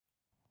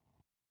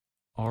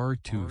Our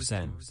Two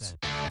Cents.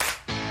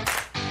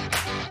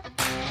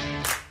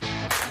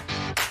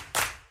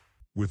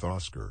 With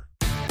Oscar.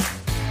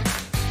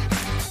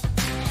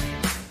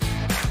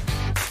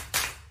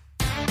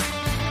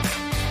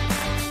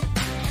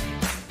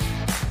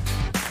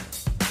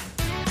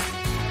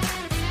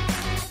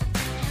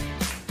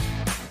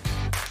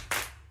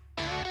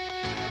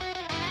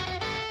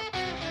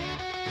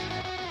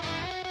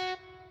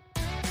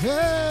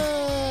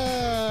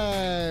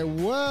 Hey,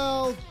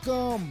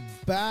 welcome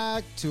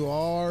back to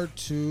Our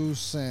Two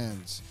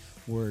Cents.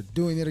 We're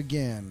doing it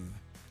again.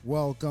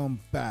 Welcome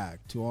back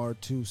to Our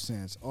Two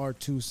Cents. Our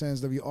Two Cents,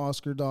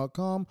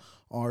 WOscar.com.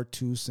 Our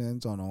Two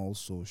Cents on all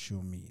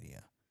social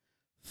media.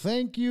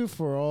 Thank you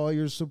for all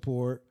your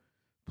support.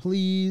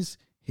 Please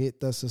hit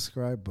the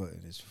subscribe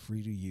button. It's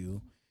free to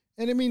you,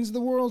 and it means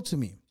the world to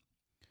me.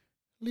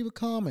 Leave a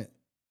comment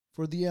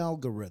for the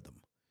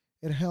algorithm.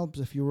 It helps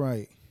if you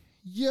write,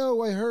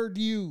 "Yo, I heard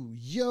you.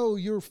 Yo,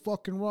 you're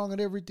fucking wrong at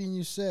everything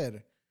you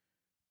said."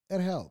 It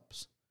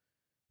helps.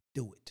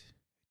 Do it.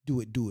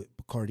 Do it.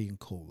 Bacardi and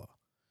Cola.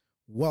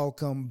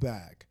 Welcome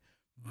back.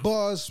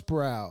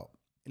 Buzzsprout.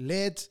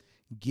 Let's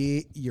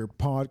get your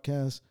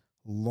podcast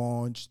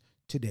launched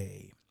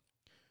today.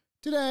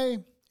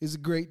 Today is a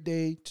great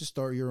day to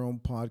start your own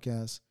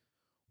podcast.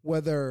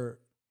 Whether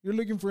you're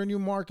looking for a new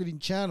marketing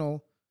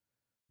channel,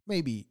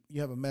 maybe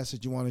you have a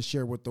message you want to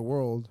share with the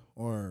world,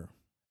 or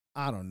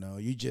I don't know,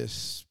 you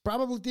just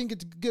probably think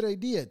it's a good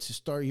idea to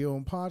start your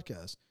own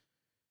podcast,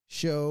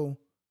 show,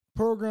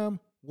 program,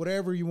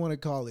 whatever you want to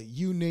call it.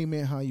 You name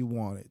it how you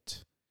want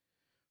it.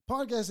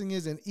 Podcasting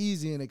is an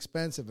easy and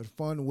expensive and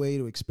fun way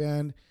to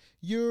expand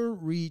your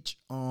reach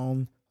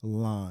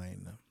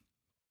online.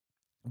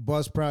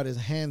 Buzzsprout is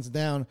hands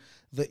down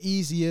the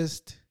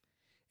easiest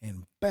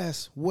and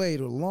best way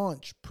to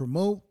launch,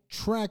 promote,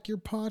 track your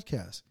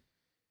podcast.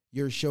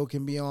 Your show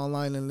can be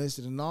online and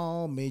listed in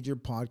all major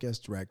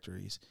podcast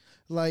directories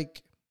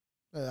like,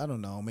 I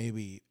don't know,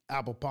 maybe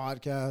Apple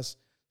Podcasts,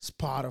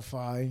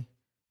 Spotify,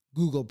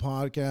 Google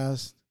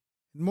Podcasts,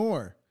 and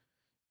more.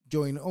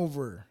 Join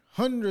over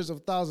hundreds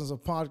of thousands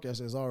of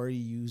podcasters already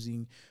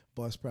using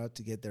Buzzsprout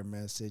to get their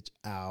message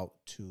out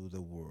to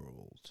the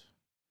world.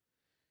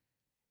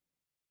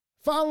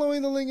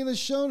 Following the link in the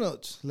show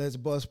notes lets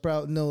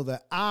Buzzsprout know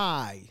that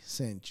I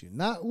sent you.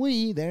 Not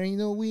we, there ain't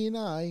no we and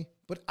I,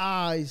 but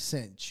I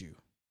sent you.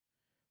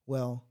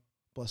 Well,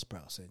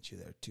 Buzzsprout sent you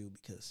there too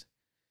because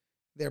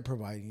they're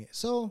providing it.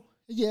 So,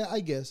 yeah,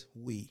 I guess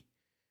we.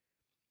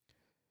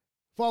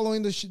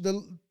 Following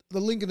the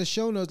link in the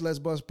show notes lets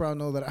Buzzsprout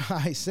know that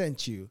I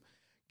sent you.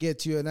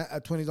 Get you a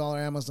 $20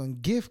 Amazon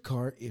gift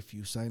card if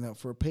you sign up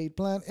for a paid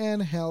plan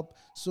and help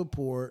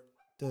support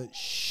the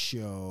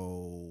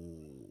show.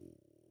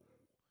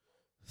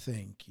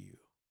 Thank you.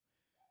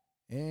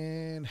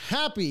 And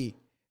happy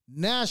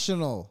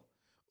National.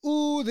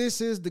 Ooh,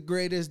 this is the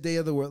greatest day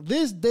of the world.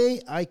 This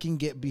day I can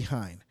get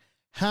behind.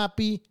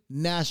 Happy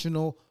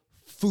National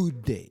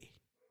Food Day.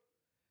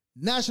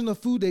 National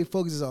Food Day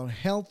focuses on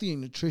healthy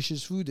and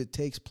nutritious food that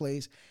takes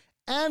place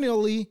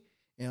annually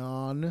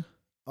on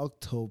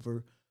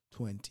October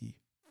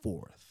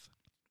 24th.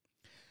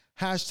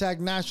 Hashtag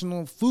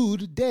National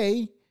Food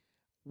Day.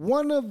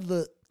 One of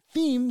the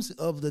themes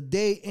of the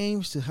day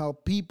aims to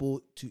help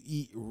people to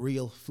eat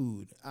real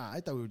food.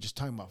 I thought we were just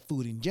talking about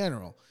food in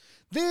general.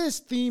 This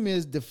theme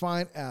is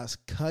defined as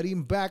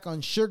cutting back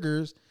on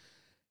sugary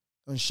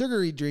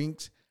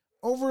drinks,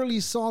 overly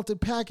salted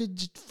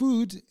packaged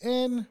foods,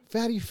 and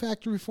fatty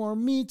factory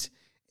farm meats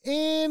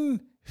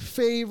in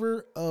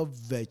favor of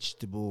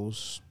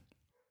vegetables,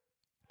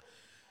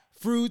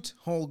 fruit,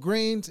 whole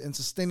grains, and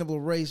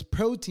sustainable raised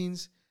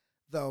proteins.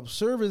 The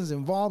observance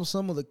involves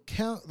some of the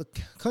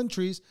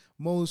country's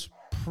most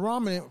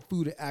prominent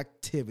food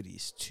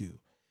activities too.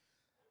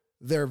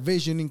 Their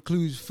vision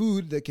includes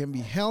food that can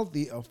be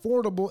healthy,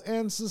 affordable,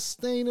 and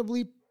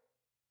sustainably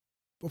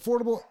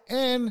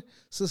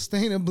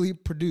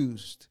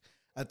produced.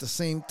 At the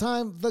same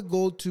time, the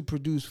goal to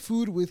produce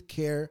food with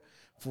care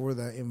for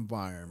the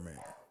environment,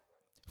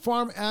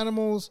 farm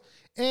animals,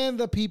 and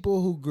the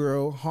people who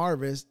grow,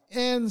 harvest,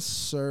 and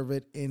serve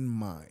it in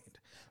mind.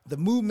 The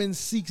movement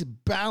seeks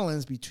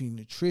balance between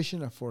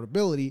nutrition,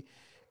 affordability,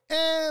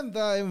 and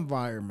the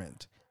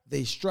environment.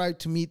 They strive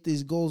to meet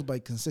these goals by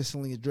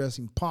consistently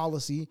addressing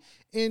policy.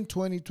 In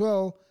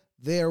 2012,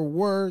 there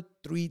were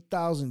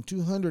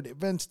 3,200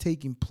 events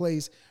taking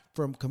place,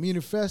 from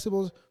community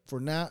festivals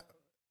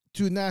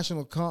to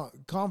national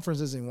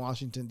conferences in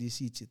Washington,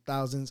 D.C., to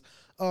thousands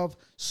of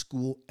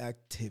school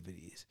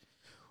activities,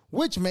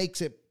 which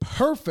makes it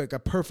a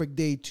perfect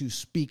day to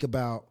speak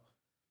about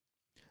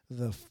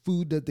the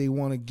food that they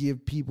want to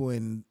give people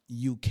in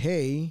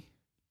UK.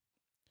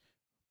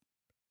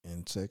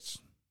 Insects.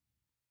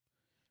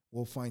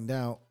 We'll find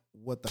out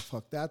what the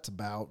fuck that's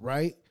about,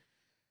 right?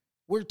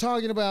 We're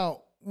talking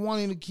about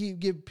wanting to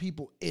give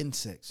people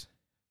insects.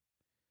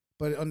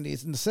 But in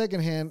the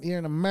second hand, here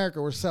in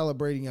America, we're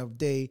celebrating a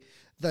day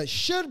that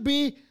should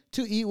be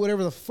to eat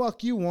whatever the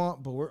fuck you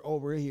want, but we're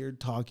over here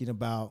talking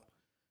about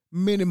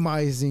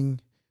minimizing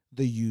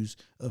the use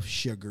of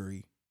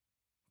sugary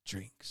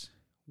drinks.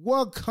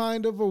 What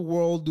kind of a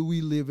world do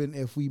we live in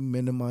if we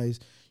minimize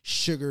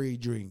sugary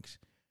drinks?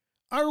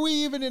 Are we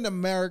even in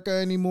America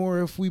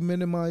anymore if we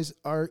minimize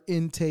our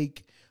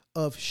intake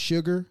of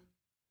sugar?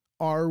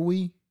 Are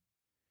we?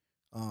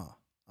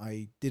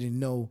 I didn't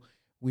know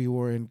we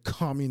were in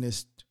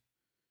communist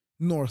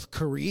North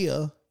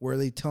Korea where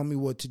they tell me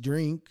what to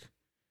drink.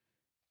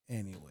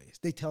 Anyways,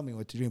 they tell me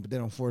what to drink, but they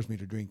don't force me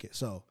to drink it.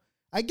 So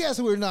I guess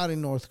we're not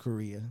in North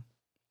Korea.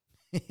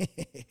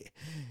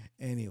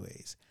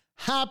 Anyways,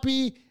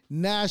 happy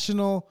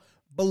National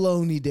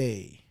Bologna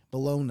Day.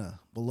 Bologna.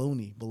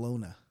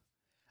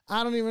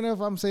 I don't even know if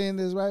I'm saying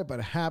this right,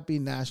 but happy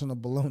National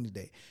Bologna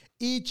Day.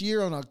 Each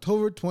year on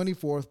October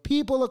 24th,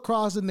 people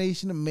across the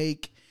nation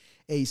make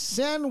a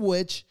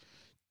sandwich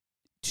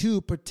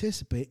to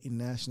participate in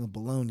National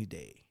Bologna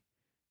Day.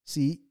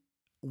 See,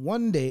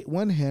 one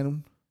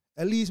hand,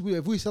 at least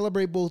if we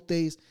celebrate both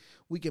days,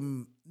 we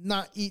can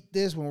not eat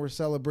this when we're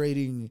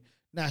celebrating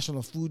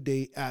National Food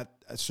Day at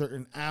a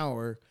certain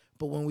hour.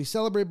 But when we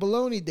celebrate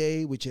Bologna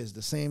Day, which is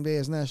the same day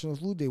as National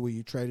Food Day, where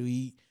you try to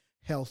eat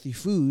healthy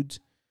foods,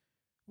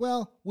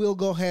 well, we'll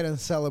go ahead and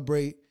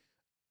celebrate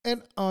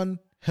an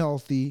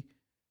unhealthy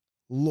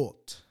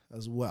lot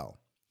as well.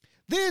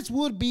 This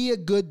would be a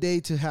good day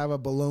to have a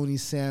bologna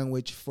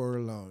sandwich for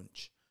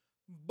lunch.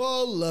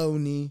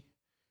 Bologna.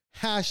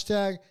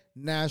 Hashtag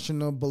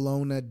National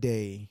Bologna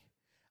Day.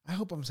 I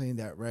hope I'm saying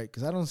that right,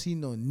 because I don't see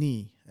no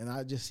ni, and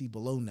I just see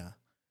bologna.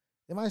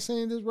 Am I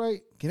saying this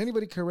right? Can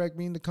anybody correct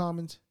me in the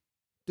comments?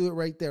 Do it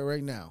right there,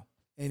 right now.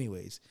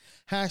 Anyways,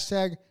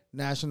 hashtag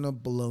National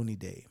Bologna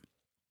Day.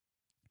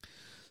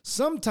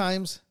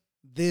 Sometimes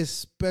this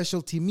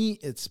specialty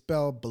meat is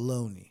spelled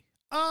bologna.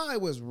 I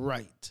was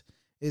right.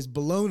 It's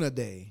Bologna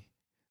Day,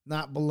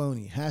 not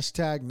bologna.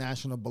 Hashtag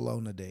National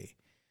Bologna Day.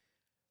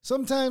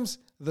 Sometimes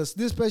this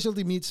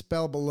specialty meat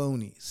spelled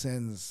bologna,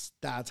 since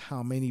that's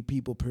how many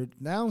people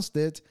pronounced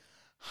it.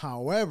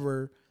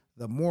 However,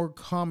 the more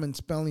common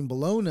spelling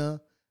Bologna,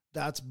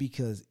 that's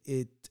because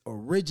it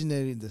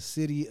originated in the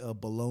city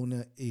of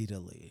Bologna,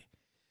 Italy.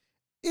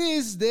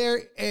 Is there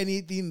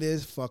anything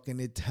this fucking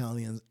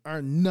Italians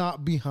are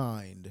not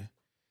behind?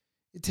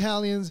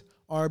 Italians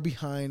are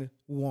behind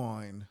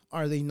wine.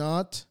 Are they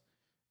not?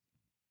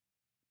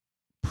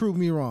 Prove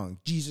me wrong.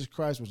 Jesus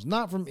Christ was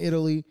not from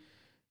Italy,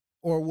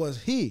 or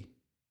was he?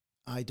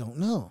 I don't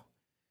know.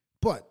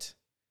 But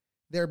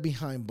they're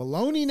behind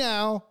bologna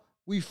now.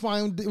 We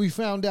found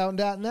out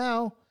that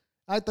now.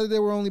 I thought they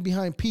were only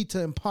behind pizza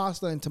and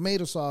pasta and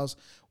tomato sauce,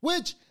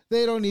 which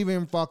they don't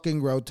even fucking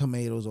grow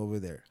tomatoes over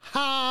there.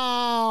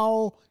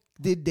 How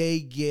did they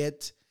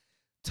get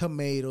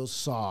tomato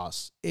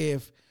sauce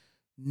if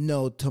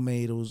no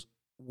tomatoes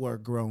were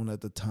grown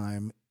at the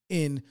time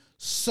in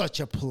such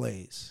a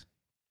place?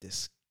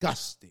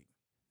 Disgusting.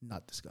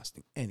 Not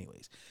disgusting.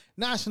 Anyways,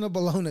 National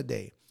Bologna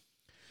Day.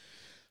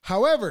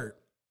 However,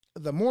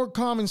 the more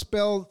common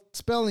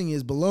spelling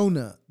is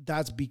Bologna.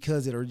 That's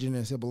because it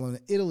originated in Bologna,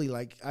 Italy.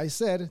 Like I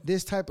said,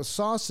 this type of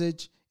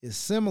sausage is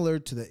similar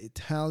to the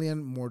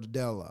Italian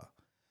mortadella.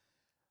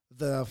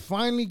 The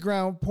finely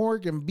ground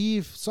pork and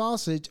beef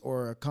sausage,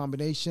 or a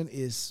combination,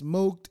 is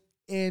smoked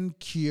and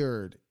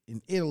cured.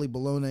 In Italy,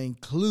 Bologna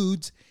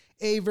includes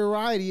a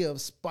variety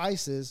of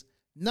spices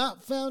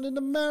not found in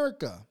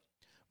America.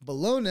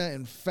 Bologna,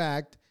 in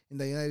fact, in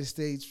the United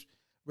States,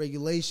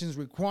 regulations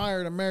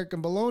required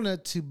American bologna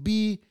to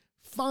be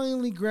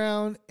finely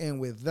ground and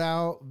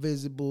without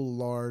visible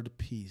lard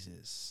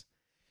pieces.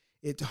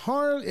 It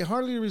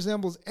hardly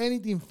resembles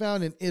anything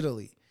found in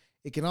Italy.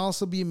 It can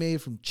also be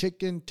made from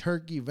chicken,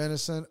 turkey,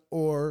 venison,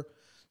 or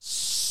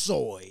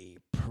soy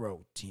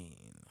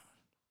protein.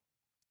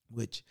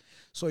 Which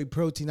soy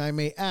protein, I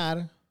may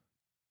add,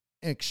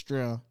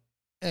 extra.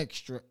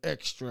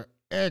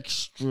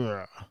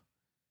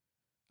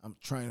 I'm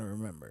trying to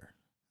remember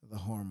the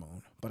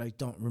hormone, but I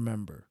don't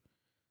remember.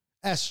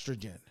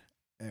 Estrogen.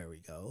 There we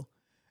go.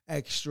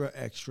 Extra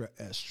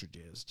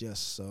estrogens,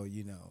 just so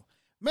you know.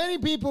 Many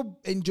people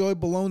enjoy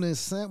bologna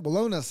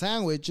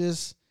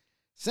sandwiches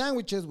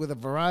with a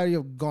variety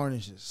of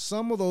garnishes.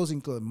 Some of those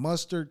include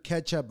mustard,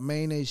 ketchup,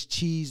 mayonnaise,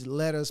 cheese,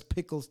 lettuce,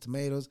 pickles,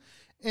 tomatoes,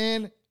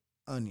 and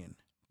onion.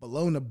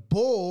 Bologna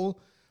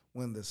bowl.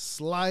 When the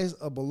slice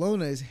of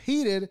bologna is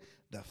heated,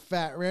 the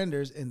fat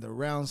renders and the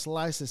round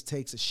slices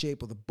takes the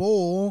shape of the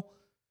bowl,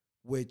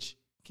 which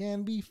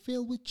can be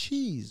filled with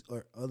cheese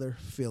or other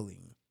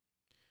filling.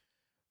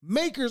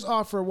 Makers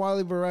offer a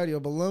wide variety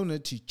of bologna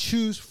to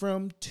choose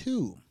from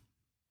too.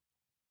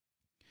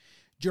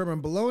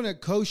 German bologna,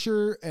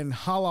 kosher and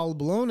halal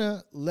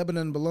bologna,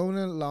 Lebanon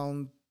bologna,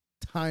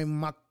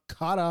 long-time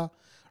makata,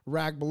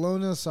 rag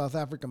bologna, South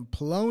African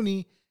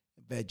polony,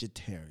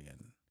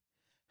 vegetarian.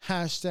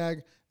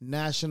 Hashtag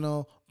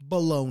National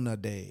Bologna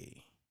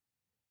Day.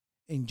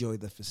 Enjoy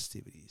the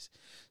festivities.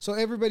 So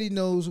everybody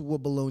knows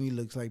what bologna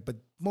looks like, but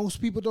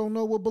most people don't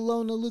know what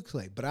bologna looks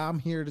like. But I'm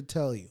here to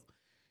tell you.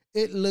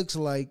 It looks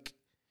like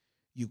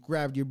you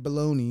grabbed your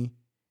bologna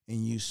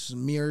and you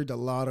smeared a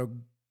lot of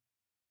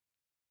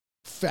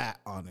fat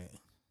on it.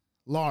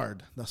 A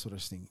lard. That's what I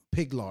was thinking.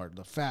 Pig lard,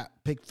 the fat,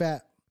 pig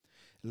fat.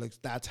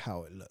 That's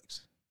how it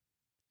looks.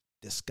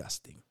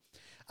 Disgusting.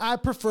 I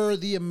prefer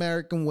the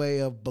American way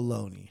of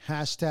bologna.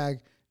 Hashtag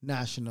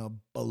National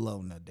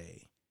Bologna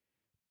Day.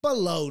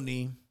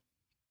 Bologna.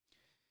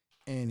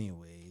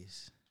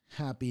 Anyways,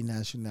 happy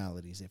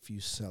nationalities if you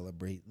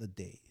celebrate the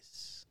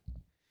days.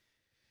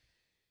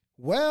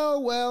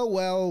 Well.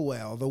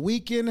 The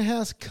weekend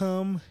has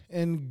come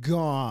and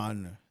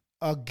gone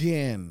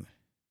again.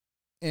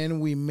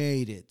 And we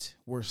made it.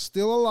 We're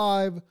still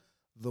alive.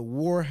 The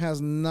war has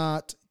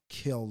not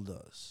killed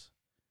us.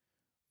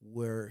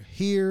 We're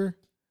here.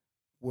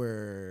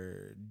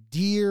 We're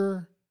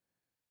dear.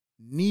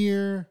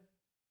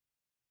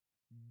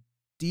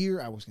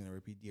 I was going to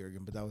repeat dear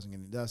again, but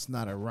that's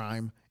not a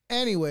rhyme.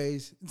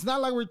 Anyways, it's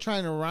not like we're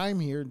trying to rhyme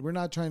here. We're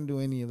not trying to do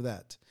any of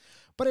that.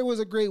 But it was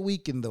a great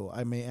weekend, though,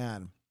 I may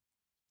add.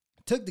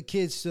 Took the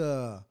kids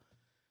to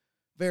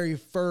very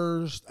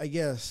first, I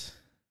guess.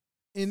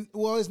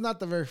 It's not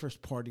the very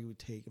first party we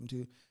take them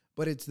to,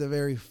 but it's the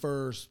very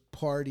first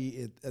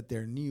party at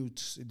the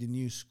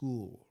new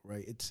school,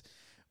 right?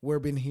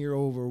 We've been here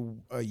over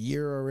a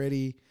year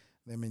already.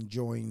 Them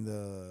enjoying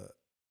the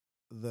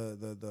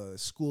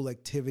school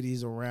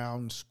activities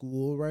around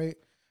school, right?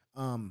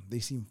 They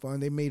seem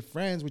fun. They made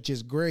friends, which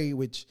is great,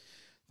 which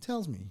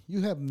tells me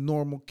you have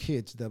normal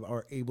kids that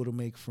are able to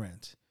make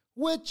friends,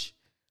 which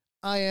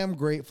I am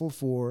grateful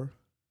for.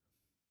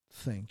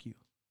 Thank you.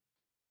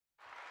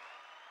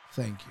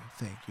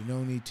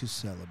 No need to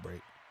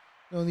celebrate.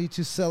 No need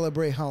to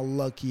celebrate how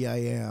lucky I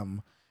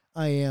am.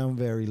 I am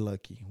very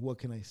lucky. What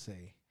can I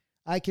say?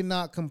 I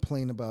cannot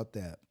complain about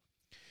that.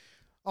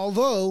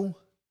 Although,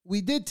 we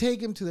did take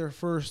him to their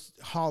first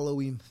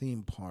Halloween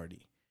theme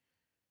party.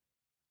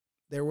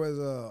 There was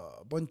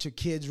a bunch of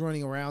kids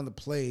running around the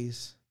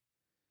place,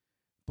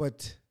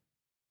 but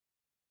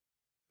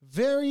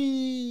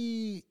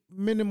very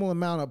minimal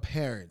amount of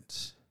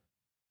parents,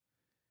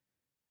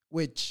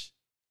 which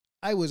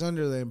I was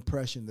under the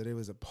impression that it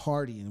was a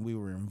party and we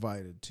were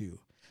invited to.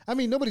 I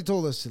mean, nobody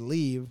told us to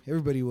leave.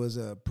 Everybody was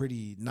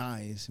pretty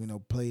nice,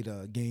 played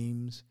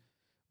games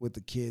with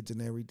the kids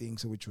and everything,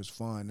 so which was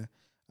fun.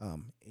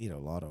 Ate a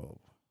lot of,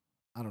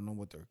 I don't know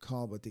what they're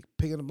called, but the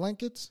pig in the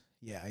blankets?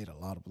 Yeah, I ate a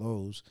lot of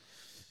those.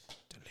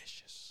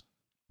 Delicious.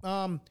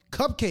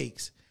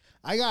 Cupcakes.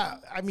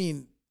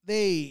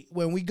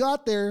 When we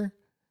got there,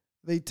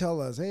 they tell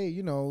us, hey,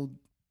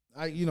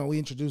 we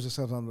introduce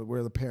ourselves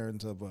we're the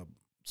parents of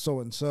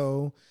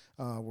so-and-so.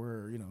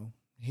 We're,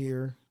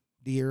 here,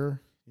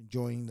 dear,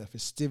 enjoying the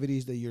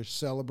festivities that you're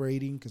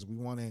celebrating because we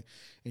want to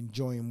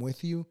enjoy them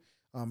with you.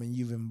 And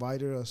you've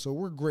invited us, so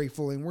we're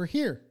grateful and we're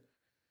here.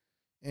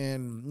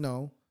 And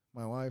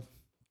my wife,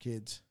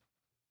 kids,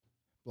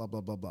 blah,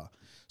 blah, blah, blah.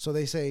 So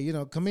they say,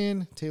 come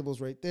in,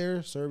 table's right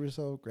there, serve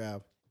yourself,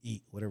 grab,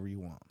 eat, whatever you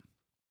want.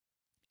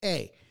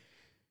 Hey,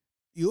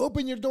 you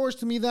open your doors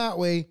to me that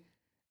way,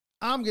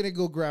 I'm going to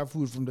go grab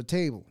food from the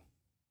table.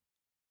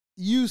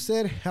 You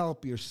said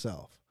help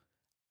yourself.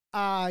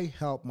 I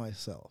help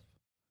myself.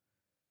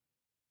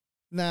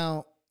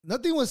 Now,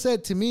 nothing was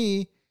said to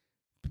me.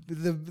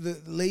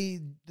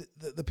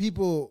 The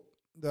people,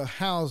 the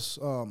house,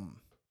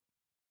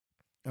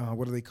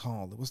 what are they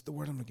called? What's the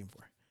word I'm looking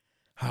for?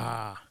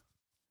 Not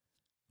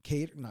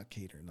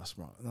cater. That's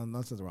wrong. No,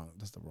 that's the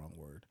wrong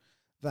word.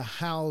 The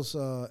house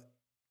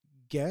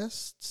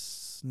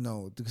guests?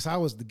 No, because I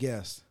was the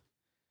guest.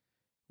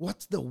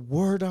 What's the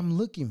word I'm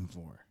looking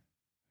for?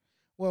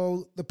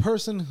 Well, the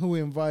person who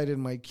invited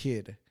my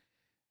kid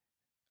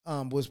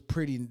was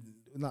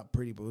not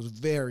pretty, but was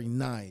very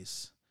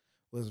nice.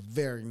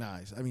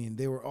 I mean,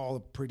 they were all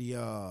pretty,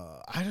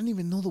 I don't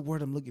even know the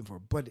word I'm looking for,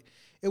 but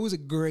it was a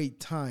great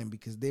time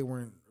because they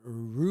weren't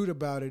rude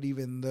about it,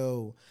 even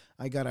though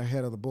I got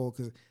ahead of the bowl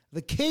because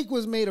the cake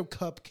was made of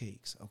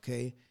cupcakes,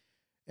 okay?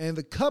 And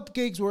the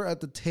cupcakes were at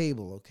the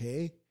table,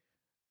 okay?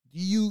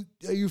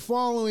 Are you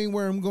following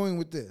where I'm going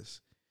with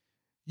this?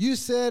 You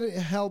said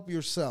help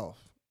yourself.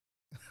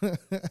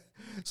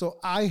 So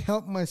I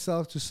helped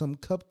myself to some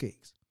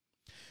cupcakes.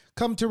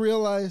 Come to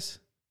realize,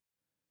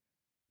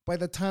 by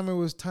the time it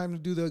was time to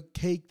do the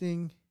cake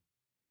thing,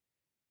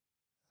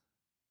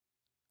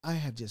 I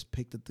had just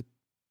picked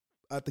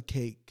at the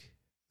cake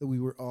that we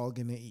were all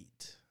gonna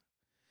eat.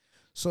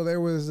 So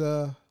there was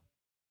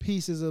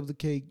pieces of the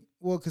cake.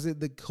 Well, because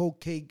the whole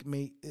cake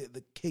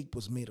the cake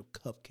was made of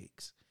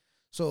cupcakes.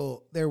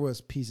 So there was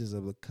pieces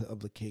of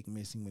the cake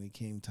missing when it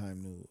came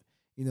time to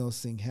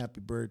sing happy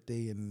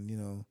birthday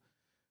and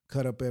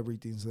cut up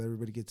everything so that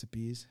everybody gets a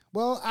piece.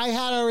 Well, I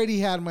had already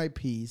had my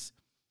piece.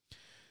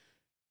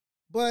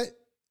 But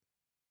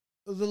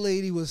the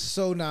lady was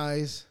so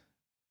nice.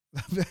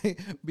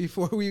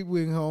 Before we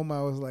went home,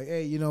 I was like,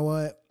 hey, you know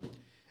what?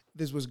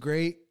 This was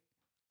great.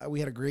 We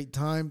had a great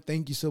time.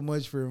 Thank you so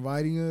much for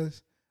inviting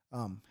us.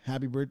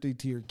 Happy birthday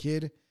to your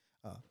kid.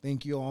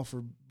 Thank you all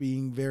for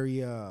being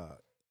very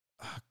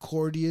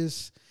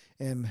courteous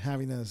and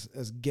having us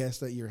as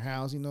guests at your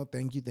house.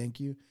 Thank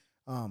you.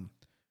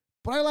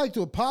 But I like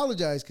to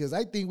apologize because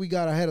I think we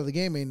got ahead of the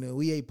game and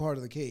we ate part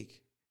of the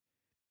cake.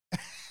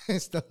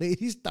 the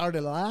lady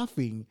started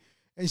laughing,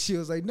 and she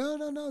was like, "No,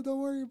 no, no, don't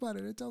worry about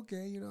it. It's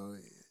okay.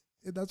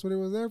 That's what it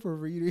was there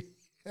for you to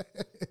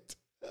eat."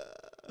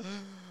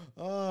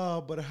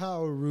 Oh, but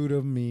how rude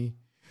of me!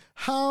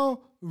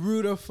 How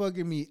rude of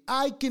fucking me!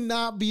 I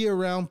cannot be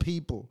around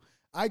people.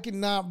 I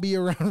cannot be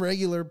around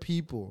regular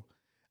people.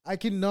 I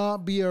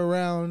cannot be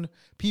around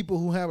people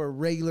who have a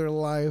regular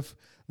life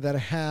that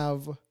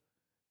have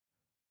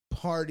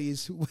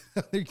parties with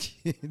other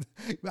kids.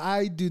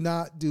 I do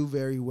not do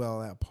very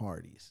well at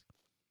parties.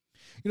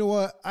 You know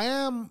what?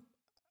 I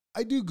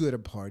do good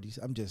at parties.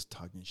 I'm just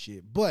talking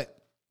shit. But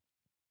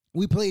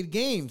we played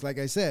games, like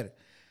I said.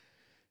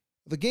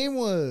 The game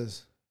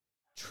was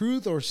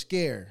truth or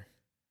scare.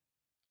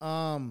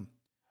 So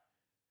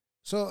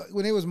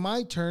when it was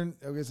my turn,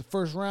 I guess the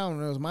first round,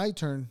 when it was my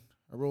turn,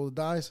 I rolled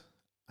the dice,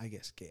 I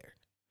get scared.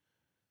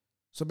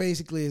 So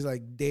basically it's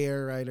like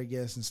dare, right? I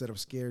guess instead of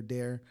scare,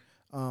 dare.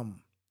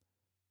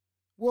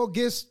 Well,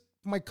 guess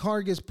my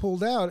card gets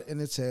pulled out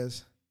and it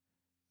says,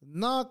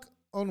 knock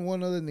on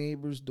one of the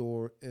neighbor's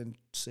door and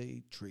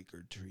say trick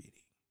or treating.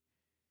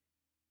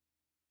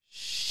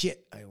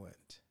 Shit, I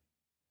went.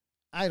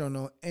 I don't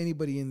know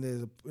anybody in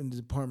the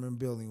apartment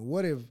building.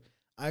 What if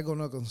I go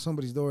knock on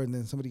somebody's door and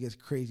then somebody gets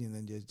crazy and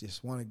then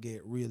just want to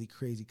get really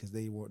crazy because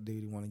they want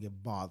to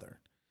get bothered?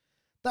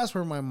 That's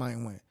where my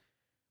mind went.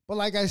 But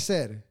like I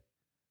said,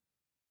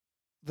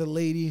 the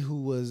lady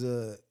who was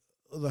the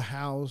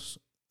house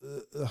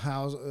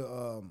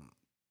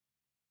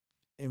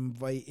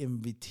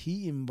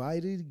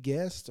invited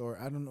guest, or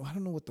I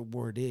don't know what the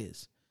word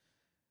is.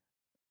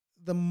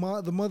 The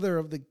mother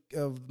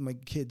of my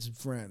kid's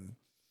friend.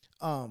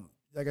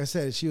 Like I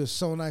said, she was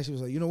so nice. She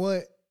was like, you know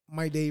what?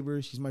 My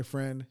neighbor, she's my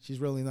friend.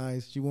 She's really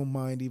nice. She won't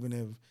mind even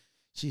if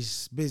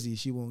she's busy.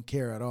 She won't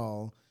care at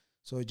all.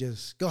 So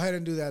just go ahead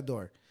and do that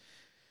door.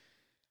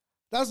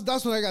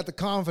 That's when I got the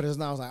confidence.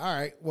 And I was like, all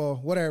right, well,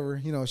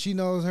 whatever. She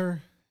knows her,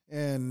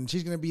 and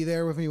she's going to be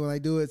there with me when I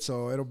do it,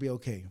 so it'll be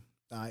okay.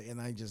 And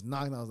I just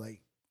knocked, and I was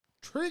like,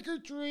 trick or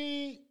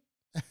treat.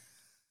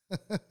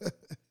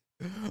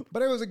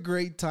 But it was a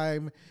great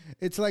time.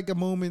 It's like a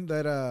moment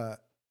that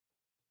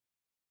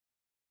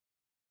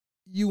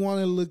you want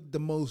to look the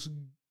most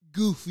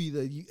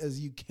goofy as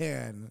you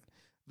can,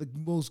 the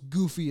most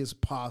goofy as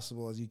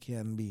possible as you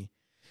can be.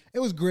 It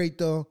was great,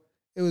 though.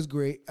 It was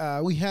great.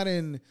 We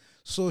hadn't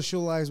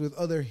socialized with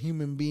other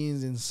human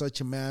beings in such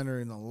a manner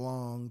in a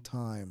long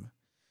time,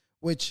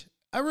 which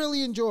I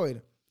really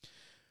enjoyed.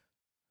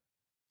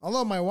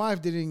 Although my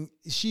wife didn't,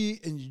 she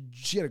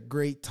had a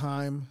great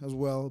time as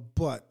well,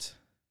 but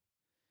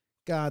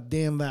God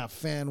damn, that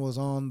fan was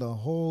on the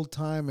whole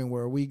time, and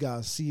where we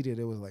got seated,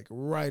 it was like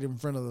right in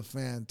front of the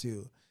fan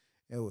too.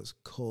 It was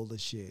cold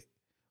as shit.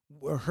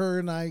 Her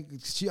and I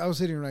was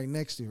sitting right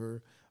next to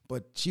her,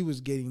 but she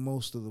was getting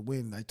most of the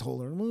wind. I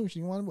told her to move.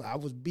 She wanted to move. I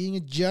was being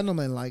a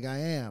gentleman, like I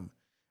am.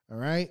 All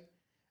right,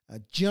 a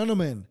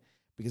gentleman,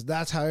 because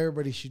that's how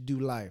everybody should do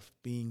life: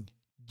 being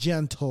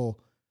gentle,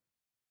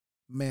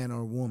 man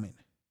or woman,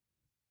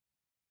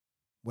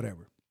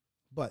 whatever.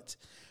 But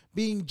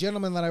being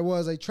gentleman that I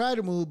was, I tried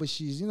to move, but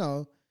she's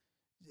the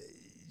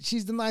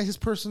nicest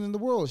person in the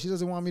world. She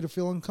doesn't want me to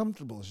feel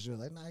uncomfortable. She's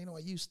like, nah, you know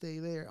what? You stay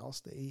there. I'll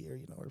stay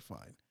here. We're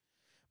fine.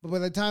 But by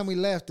the time we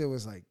left, it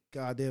was like,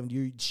 goddamn,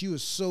 she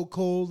was so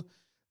cold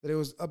that it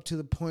was up to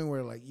the point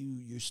where like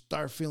you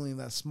start feeling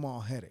that small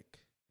headache.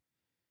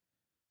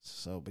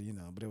 So, but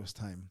it was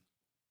time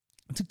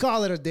to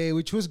call it a day,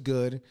 which was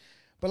good.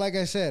 But like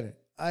I said,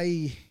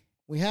 we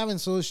hadn't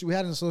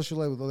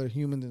socialized with other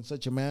humans in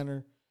such a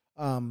manner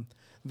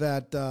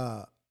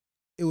that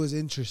it was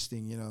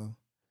interesting,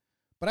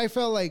 But I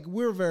felt like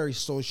we're very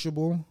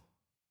sociable.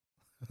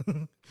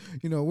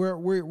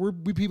 We're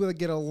people that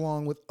get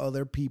along with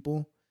other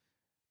people.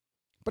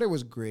 But it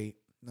was great.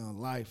 No,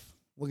 life.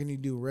 What can you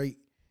do, right?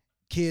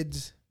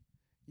 Kids,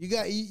 you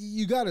got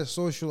to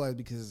socialize,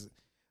 because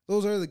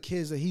those are the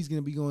kids that he's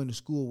going to be going to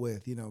school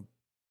with,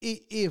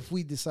 if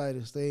we decide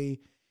to stay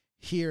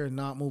here and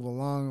not move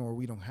along, or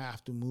we don't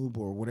have to move,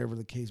 or whatever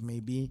the case may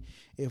be.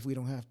 If we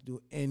don't have to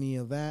do any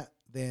of that,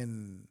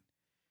 then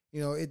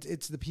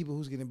it's the people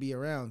who's going to be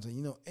around. So,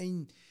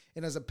 and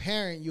as a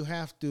parent, you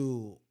have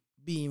to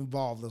be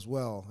involved as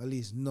well. At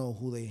least know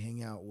who they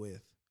hang out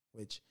with,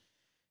 which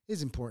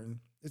is important.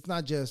 It's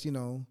not just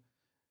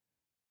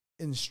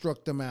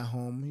instruct them at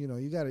home.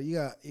 You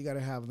gotta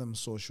have them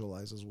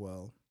socialize as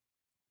well.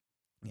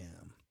 Yeah,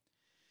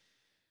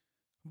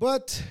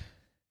 but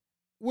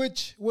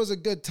which was a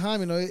good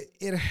time.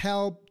 It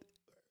helped.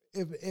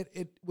 If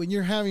it when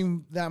you're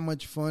having that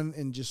much fun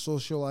and just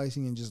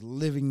socializing and just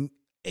living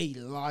a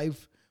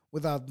life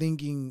without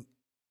thinking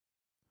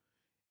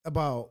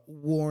about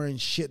war and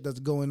shit that's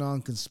going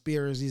on,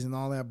 conspiracies and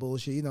all that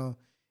bullshit,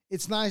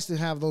 it's nice to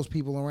have those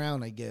people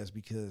around, I guess,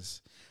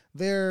 because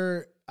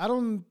I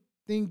don't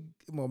think,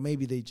 well,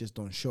 maybe they just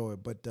don't show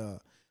it, but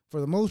for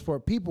the most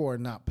part, people are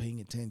not paying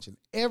attention.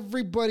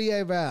 Everyone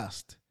I've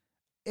asked,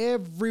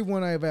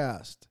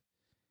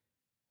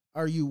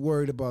 are you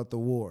worried about the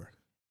war?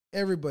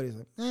 Everybody's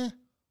like,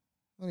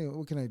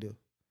 what can I do?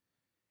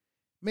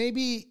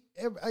 maybe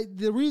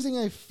the reason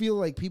I feel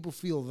like people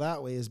feel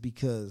that way is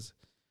because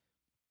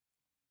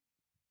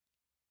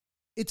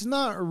it's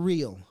not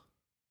real.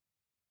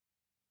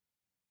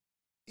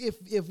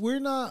 If we're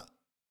not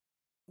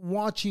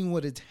watching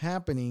what is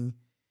happening,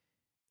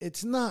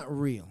 it's not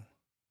real.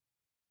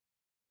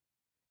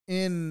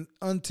 And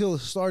until it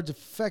starts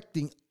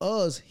affecting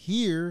us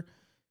here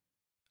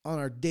on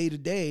our day to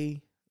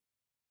day,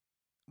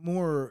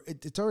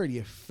 it's already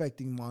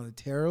affecting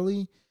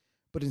monetarily,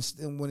 but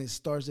when it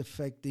starts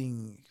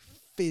affecting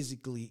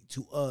physically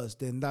to us,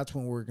 then that's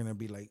when we're gonna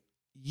be like,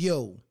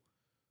 yo,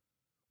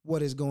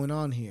 what is going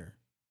on here?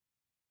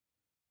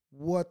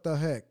 What the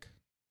heck?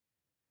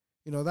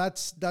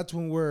 That's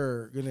when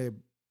we're gonna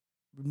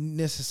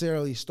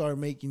necessarily start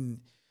making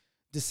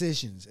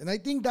decisions. And I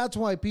think that's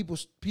why people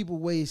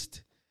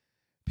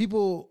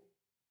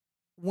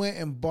went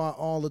and bought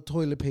all the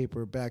toilet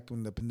paper back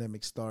when the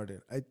pandemic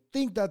started. I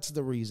think that's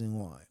the reason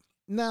why.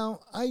 Now,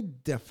 I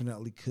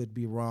definitely could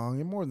be wrong,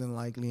 and more than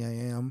likely I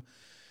am.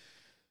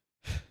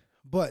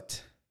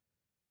 But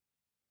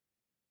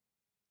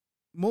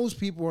most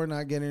people are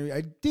not getting it.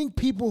 I think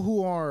people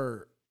who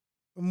are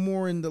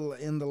more in the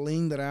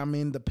lane that I'm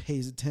in that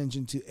pays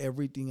attention to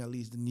everything, at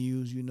least the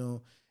news,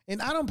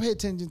 And I don't pay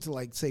attention to,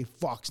 like, say,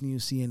 Fox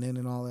News, CNN,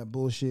 and all that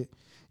bullshit.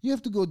 You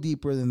have to go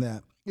deeper than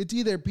that. It's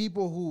either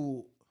people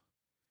who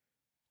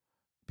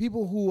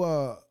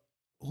are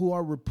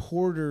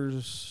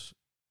reporters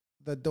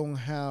that don't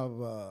have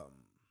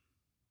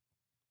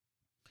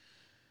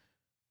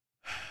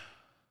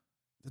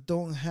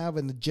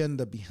an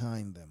agenda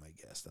behind them. I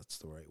guess that's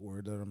the right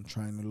word that I'm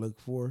trying to look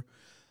for.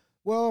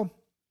 Well,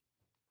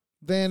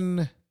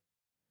 then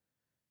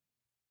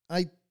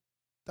I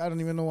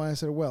don't even know why I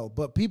said well,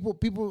 but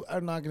people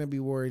are not going to be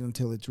worried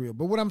until it's real.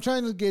 But what I'm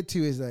trying to get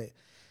to is that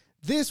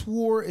this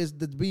war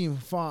that's being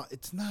fought.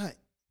 It's not.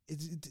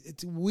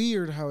 It's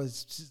weird how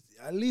it's just,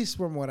 at least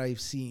from what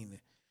I've seen.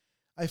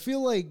 I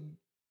feel like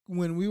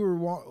when we were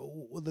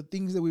the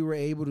things that we were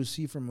able to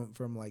see from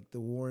like the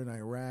war in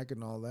Iraq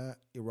and all that,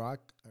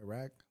 Iraq,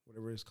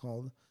 whatever it's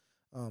called,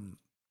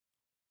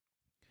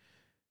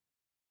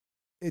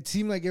 it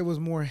seemed like it was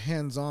more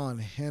hands-on,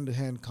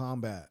 hand-to-hand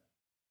combat.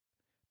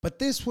 But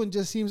this one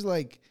just seems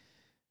like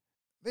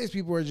these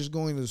people are just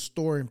going to the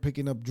store and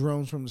picking up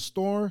drones from the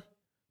store,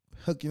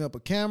 hooking up a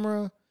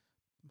camera,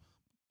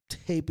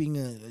 taping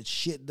a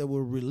shit that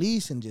will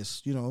release, and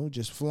just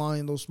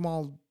flying those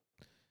small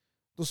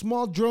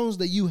drones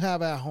that you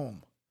have at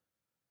home.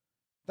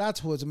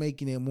 That's what's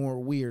making it more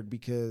weird,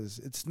 because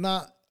it's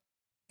not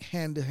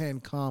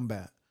hand-to-hand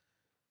combat.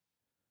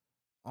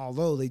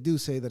 Although they do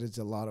say that it's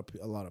a lot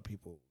of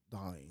people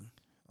dying.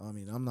 I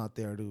mean, I'm not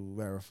there to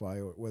verify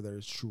whether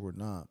it's true or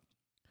not.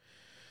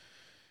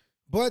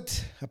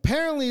 But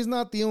apparently, it's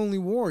not the only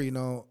war.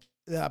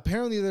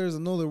 Apparently, there's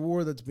another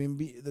war that's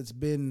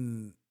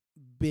been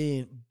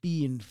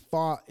being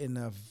fought in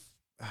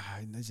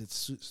is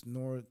it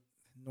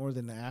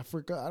northern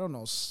Africa? I don't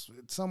know. It's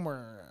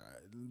somewhere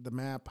the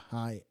map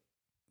high.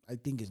 I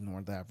think it's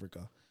North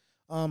Africa.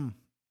 I'm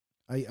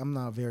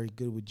not very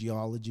good with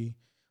geology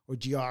or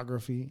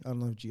geography. I don't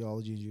know if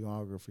geology and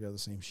geography are the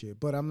same shit,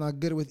 but I'm not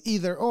good with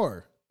either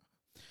or.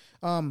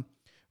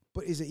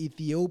 But is it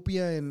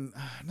Ethiopia and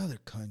another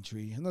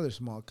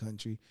small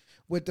country,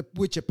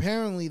 which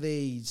apparently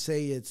they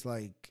say it's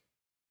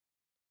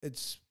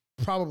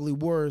probably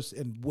worse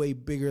and way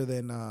bigger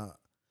than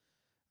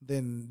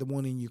the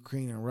one in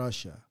Ukraine and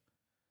Russia.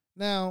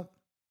 Now,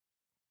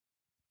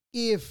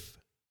 if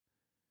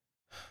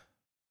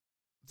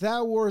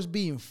that war is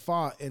being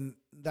fought and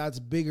that's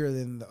bigger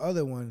than the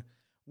other one,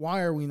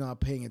 why are we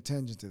not paying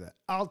attention to that?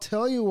 I'll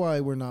tell you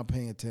why we're not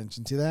paying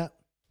attention to that.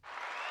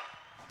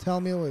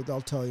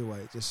 I'll tell you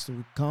why. Just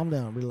calm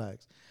down,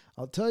 relax.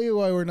 I'll tell you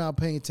why we're not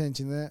paying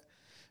attention to that.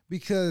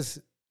 Because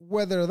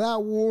whether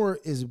that war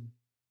is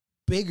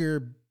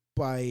bigger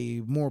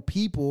by more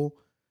people,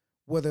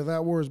 whether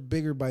that war is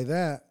bigger by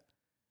that,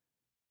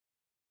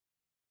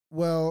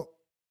 well,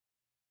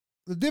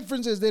 the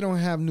difference is they don't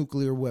have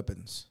nuclear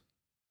weapons.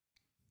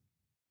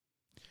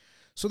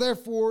 So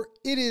therefore,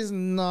 it is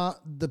not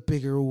the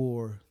bigger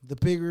war. The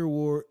bigger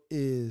war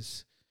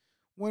is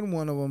when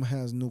one of them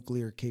has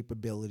nuclear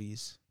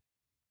capabilities.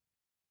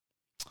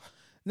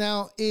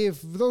 Now,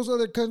 if those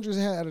other countries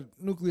had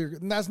nuclear,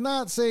 that's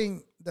not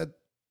saying that,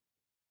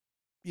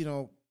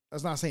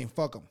 that's not saying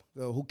fuck them.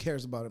 So who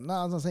cares about it? No,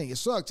 I'm not saying it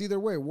sucks. Either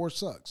way, war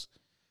sucks.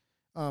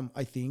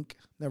 I think,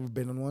 never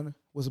been in one,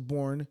 was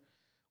born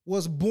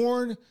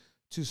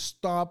to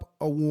stop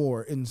a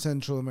war in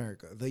Central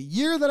America. The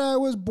year that I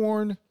was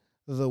born,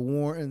 the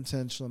war in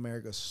Central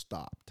America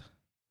stopped.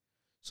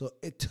 So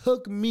it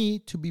took me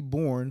to be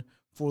born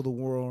for the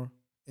war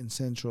in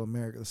Central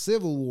America, the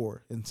Civil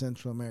War in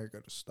Central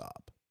America, to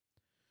stop.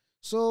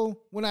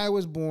 So when I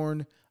was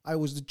born, I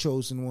was the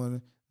chosen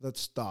one that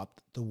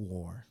stopped the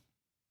war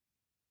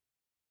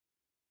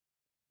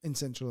in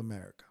Central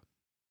America.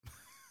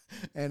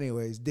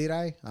 Anyways, did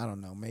I? I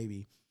don't know.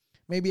 Maybe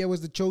I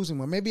was the chosen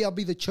one. Maybe I'll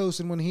be the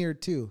chosen one here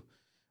too,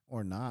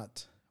 or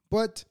not.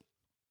 But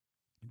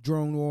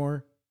drone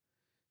war,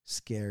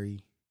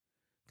 scary.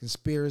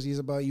 Conspiracies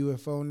about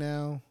UFO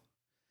now.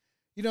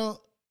 You know,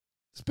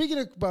 speaking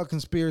about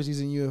conspiracies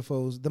and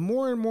UFOs, the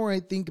more and more I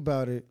think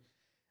about it,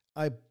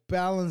 I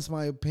balance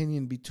my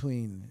opinion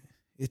between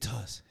it's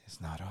us,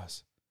 it's not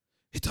us.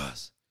 It's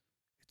us,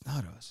 it's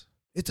not us.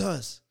 It's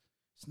us,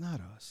 it's not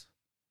us.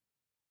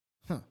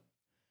 Huh.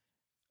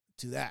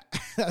 To that.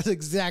 That's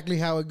exactly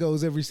how it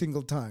goes every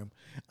single time.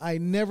 I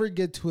never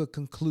get to a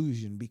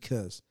conclusion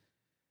because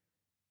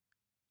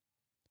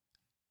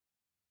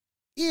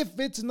if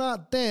it's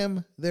not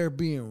them, they're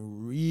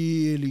being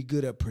really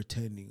good at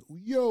pretending.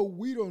 Yo,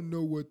 we don't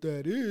know what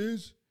that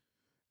is.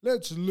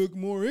 Let's look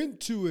more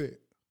into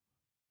it.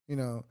 You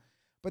know,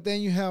 but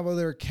then you have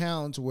other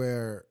accounts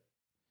where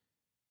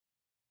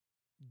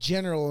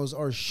generals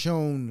are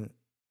shown,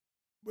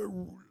 I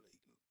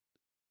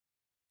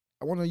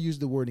want to use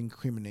the word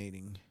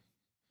incriminating,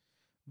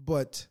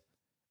 but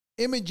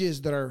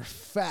images that are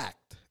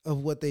fact of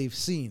what they've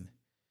seen.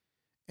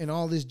 And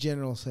all these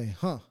generals say,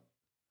 huh,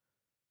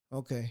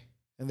 okay.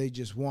 And they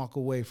just walk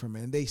away from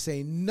it and they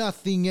say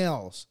nothing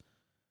else.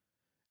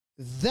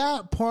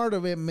 That part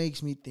of it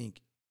makes me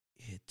think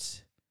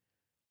it's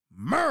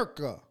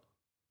America.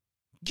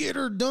 Get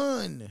her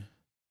done.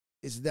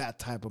 It's that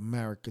type of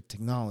America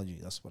technology.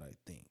 That's what I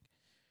think.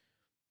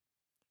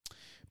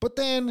 But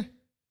then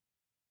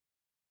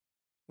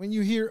when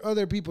you hear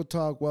other people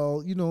talk,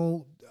 well, you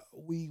know,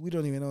 we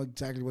don't even know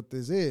exactly what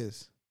this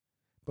is.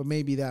 But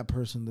maybe that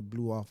person that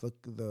blew off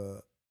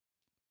the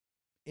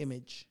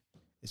image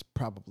is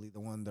probably the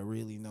one that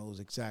really knows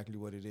exactly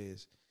what it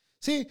is.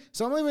 See,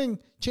 so I'm even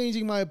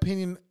changing my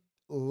opinion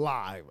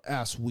live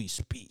as we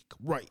speak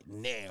right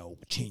now,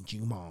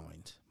 changing my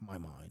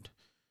mind.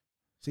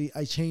 See,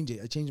 I change it.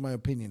 I change my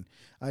opinion.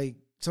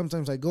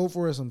 Sometimes I go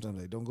for it,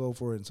 sometimes I don't go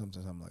for it, and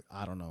sometimes I'm like,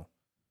 I don't know.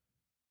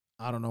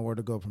 I don't know where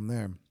to go from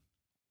there.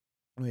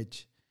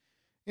 Which,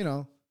 you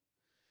know,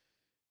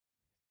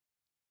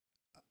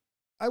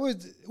 I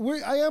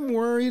am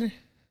worried.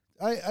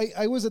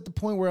 I was at the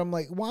point where I'm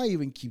like, why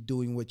even keep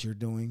doing what you're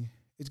doing?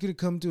 It's gonna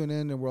come to an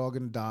end and we're all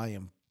gonna die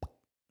and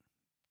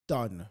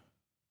done.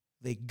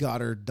 They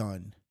got her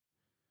done.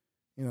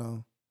 You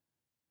know?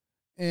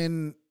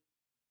 And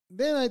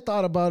then I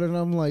thought about it and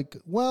I'm like,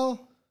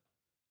 well,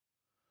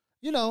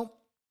 you know,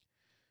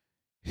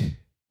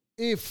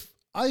 if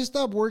I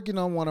stop working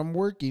on what I'm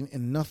working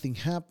and nothing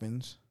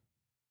happens,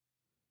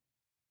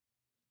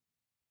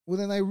 well,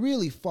 then I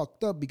really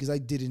fucked up because I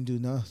didn't do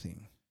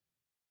nothing.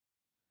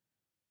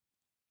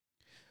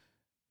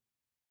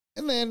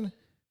 And then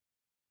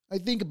I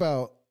think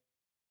about,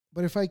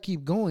 but if I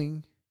keep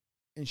going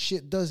and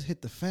shit does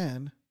hit the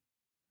fan,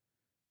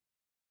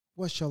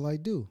 what shall I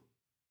do?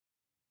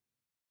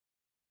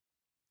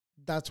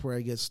 That's where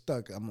I get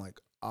stuck. I'm like,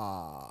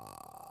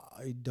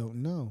 I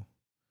don't know.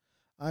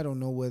 I don't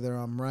know whether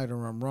I'm right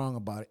or I'm wrong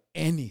about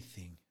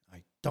anything.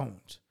 I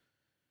don't.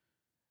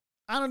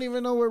 I don't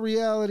even know what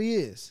reality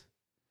is.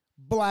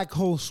 Black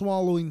hole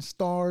swallowing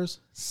stars,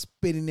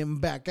 spitting them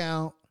back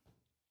out.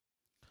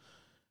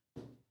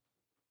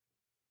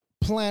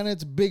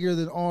 Planets bigger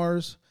than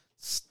ours.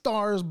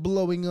 Stars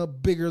blowing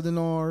up bigger than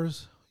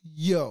ours.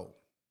 Yo.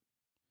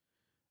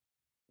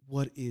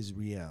 What is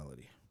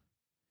reality?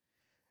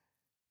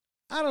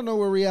 I don't know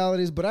what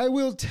reality is, but I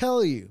will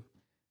tell you.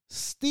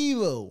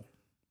 Steve-O.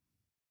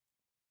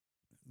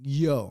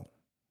 Yo.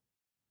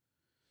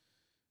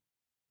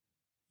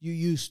 You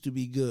used to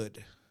be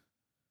good.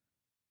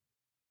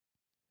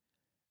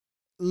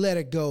 Let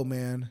it go,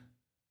 man.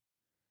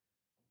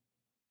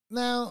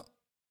 Now,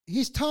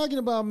 he's talking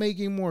about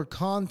making more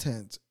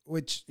content,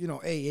 which, you know,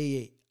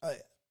 hey,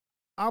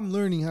 I'm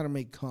learning how to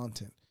make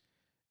content.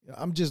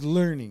 I'm just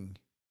learning.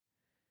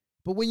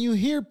 But when you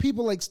hear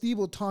people like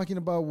Steve-O talking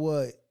about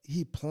what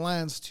he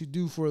plans to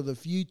do for the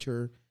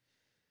future,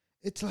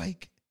 it's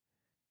like,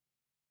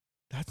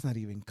 that's not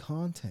even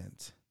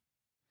content.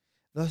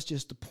 That's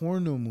just a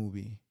porno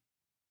movie.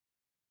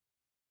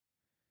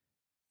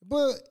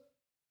 But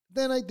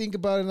then I think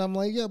about it and I'm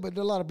like, yeah, but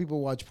a lot of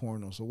people watch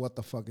porno, so what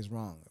the fuck is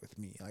wrong with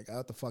me? Like,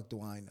 what the fuck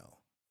do I know?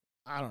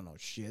 I don't know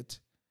shit.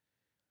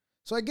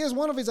 So I guess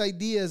one of his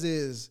ideas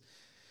is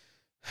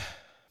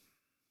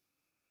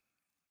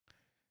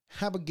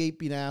have a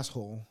gaping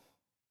asshole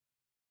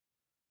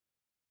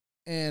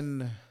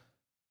and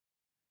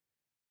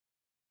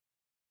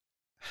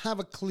have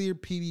a clear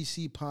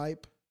PVC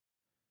pipe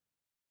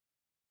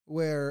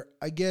where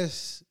I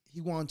guess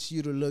he wants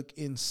you to look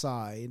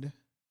inside.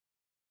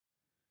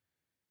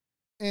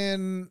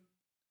 And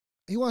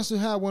he wants to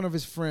have one of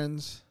his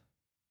friends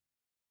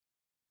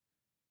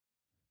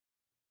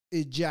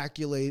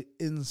ejaculate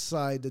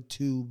inside the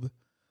tube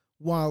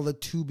while the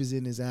tube is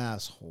in his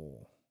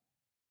asshole.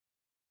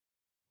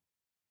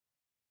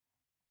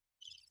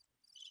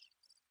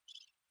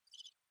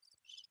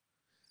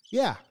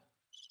 Yeah.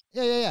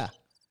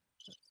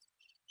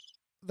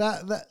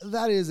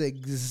 That is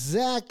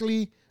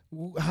exactly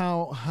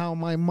how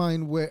my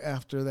mind went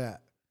after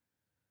that.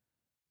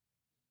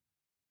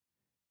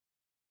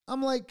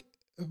 I'm like,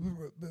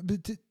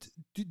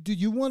 do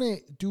you want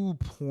to do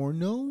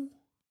porno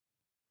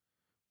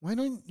Why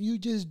don't you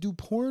just do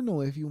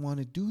porno if you want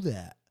to do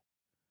that?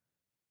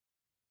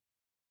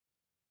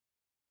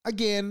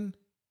 Again,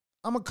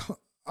 I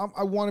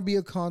want to be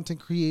a content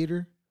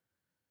creator.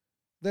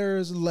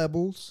 There's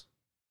levels.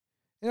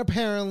 And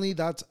apparently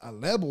that's a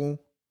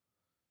level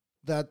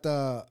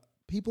that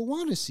people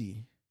want to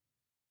see.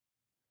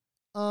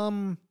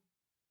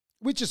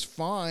 Which is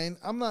fine.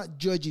 I'm not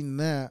judging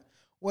that.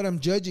 What I'm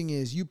judging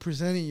is you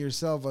presenting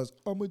yourself as,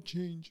 I'm a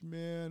changed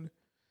man.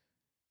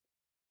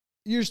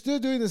 You're still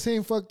doing the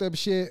same fucked up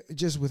shit,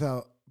 just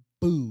without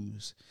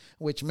booze,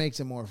 which makes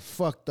it more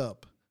fucked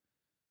up.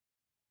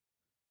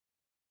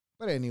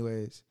 But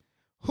anyways,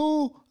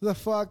 who the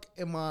fuck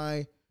am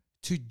I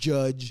to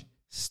judge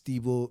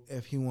Steve-O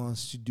if he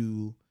wants to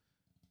do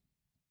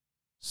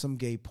some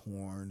gay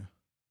porn?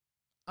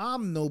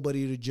 I'm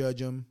nobody to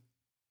judge him.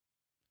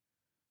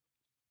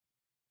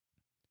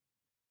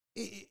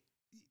 If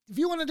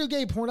you want to do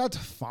gay porn, that's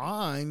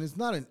fine. It's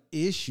not an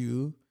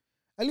issue.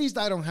 At least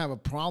I don't have a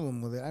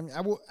problem with it. I mean,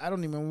 I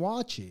don't even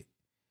watch it.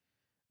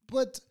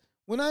 But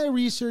when I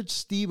research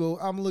Steve-O,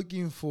 I'm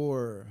looking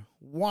for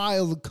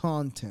wild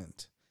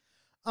content.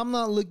 I'm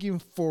not looking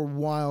for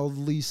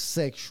wildly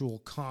sexual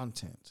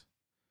content.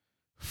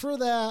 For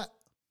that,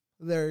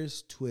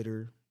 there's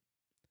Twitter.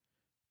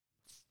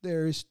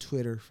 There's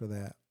Twitter for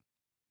that.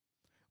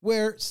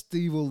 Where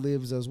Steve-O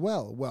lives as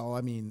well. Well, I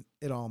mean,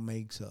 it all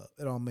makes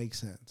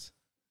sense.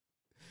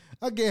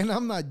 Again,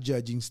 I'm not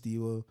judging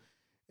Steve-O.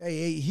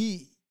 Hey,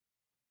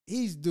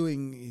 he's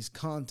doing his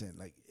content.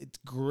 Like, it's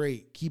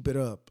great. Keep it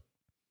up.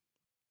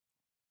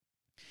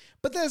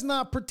 But let's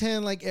not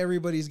pretend like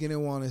everybody's going to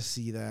want to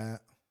see that.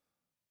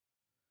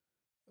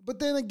 But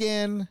then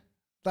again,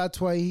 that's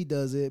why he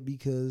does it,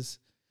 because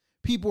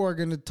people are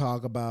going to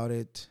talk about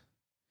it.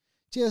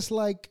 Just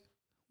like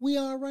we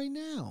are right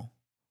now.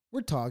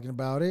 We're talking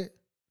about it.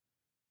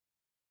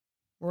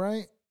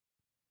 Right?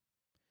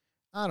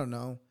 I don't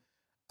know.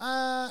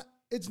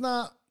 It's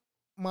not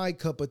my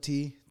cup of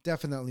tea.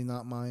 Definitely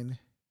not mine.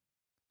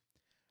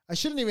 I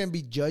shouldn't even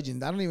be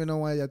judging. I don't even know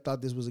why I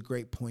thought this was a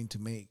great point to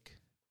make.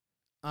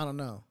 I don't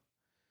know.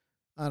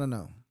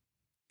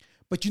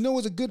 But you know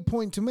what's a good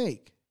point to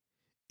make?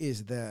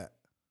 Is that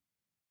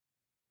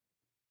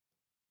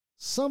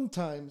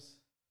sometimes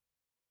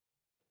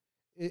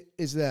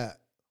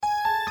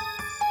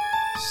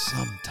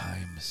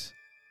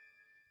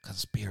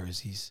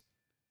conspiracies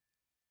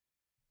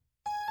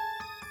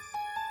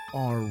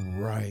are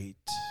right.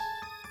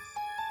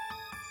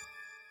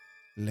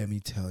 Let me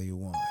tell you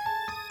why.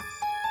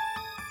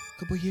 A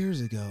couple years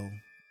ago,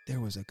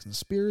 there was a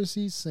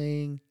conspiracy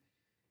saying,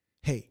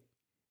 hey,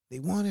 they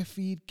want to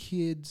feed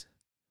kids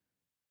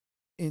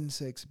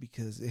insects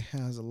because it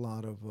has a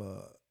lot of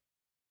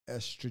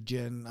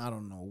estrogen. I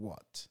don't know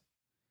what.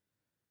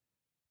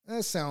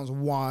 That sounds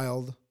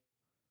wild.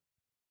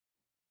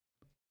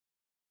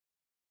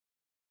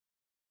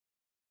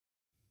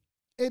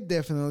 It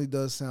definitely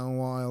does sound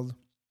wild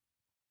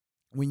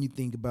when you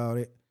think about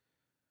it.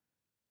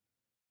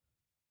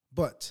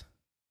 But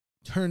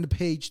turn the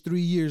page 3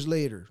 years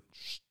later.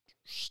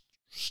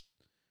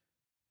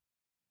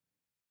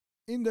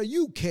 In the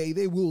UK,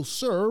 they will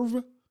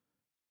serve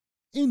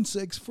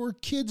insects for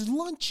kids'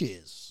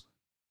 lunches.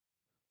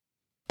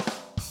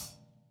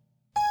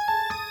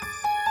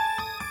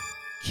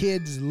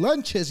 Kids'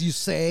 lunches, you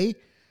say?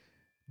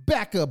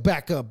 Back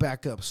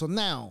up. So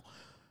now,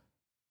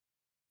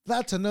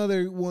 that's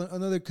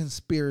another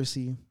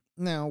conspiracy.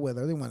 Now,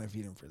 whether they want to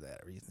feed them for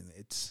that reason,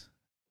 it's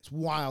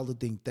wild to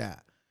think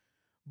that.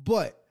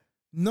 But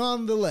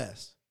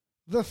nonetheless,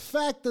 the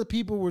fact that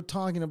people were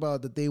talking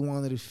about that they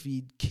wanted to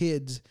feed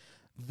kids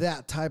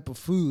that type of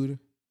food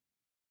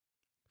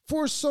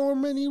for so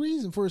many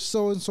reasons, for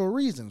so and so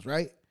reasons,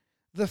 right?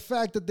 The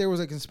fact that there was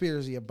a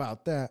conspiracy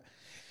about that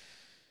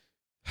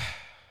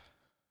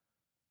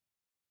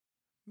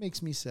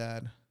makes me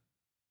sad.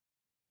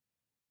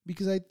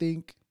 Because I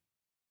think,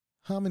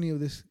 how many of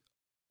these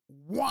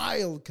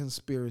wild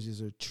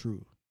conspiracies are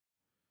true?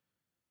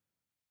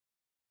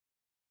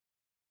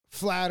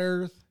 Flat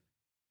Earth,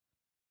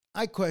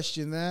 I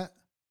question that.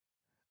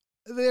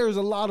 There's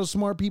a lot of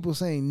smart people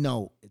saying,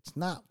 no, it's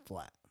not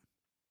flat.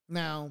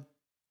 Now,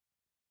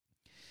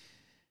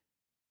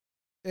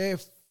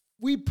 if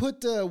we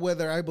put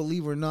whether I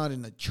believe or not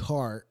in a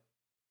chart,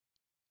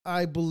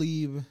 I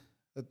believe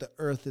that the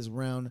Earth is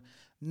round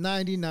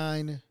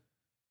 99.0.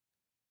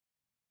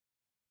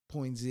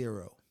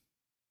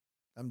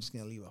 I'm just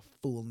going to leave a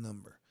full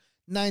number.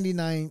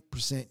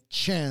 99%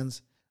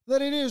 chance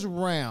that it is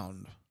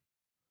round.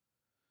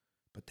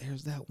 But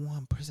there's that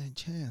 1%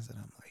 chance that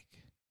I'm like,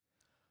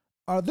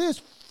 are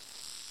these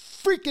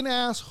freaking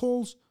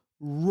assholes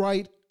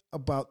right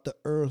about the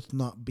Earth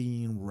not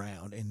being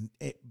round and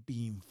it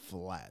being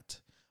flat?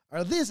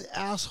 Are these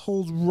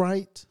assholes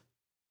right?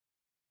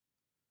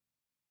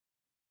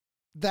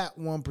 That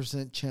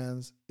 1%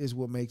 chance is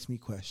what makes me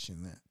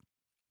question that.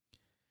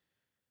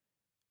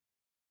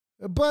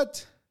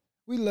 But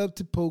we love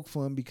to poke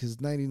fun because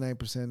it's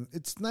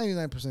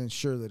 99%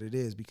 sure that it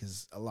is,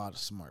 because a lot of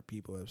smart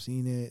people have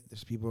seen it.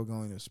 There's people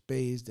going to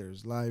space.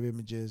 There's live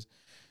images.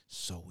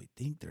 So we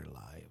think they're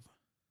live.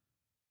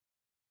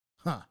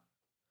 Huh.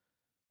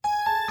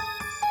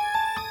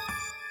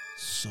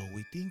 So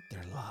we think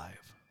they're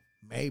live.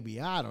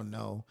 Maybe, I don't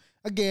know.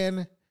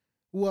 Again,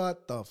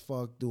 what the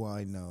fuck do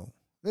I know?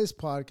 This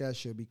podcast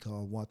should be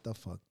called What the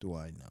Fuck Do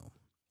I Know?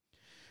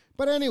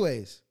 But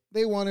anyways,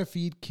 they want to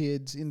feed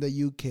kids in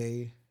the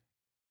UK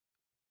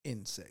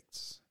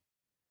insects.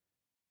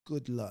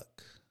 Good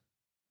luck.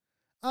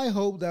 I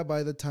hope that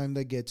by the time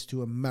that gets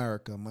to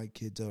America, my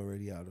kid's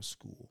already out of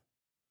school.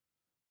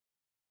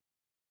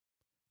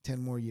 10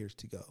 more years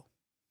to go.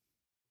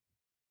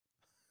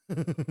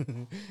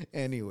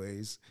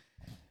 Anyways,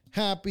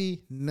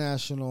 happy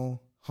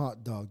National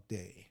Hot Dog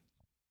Day.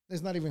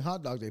 It's not even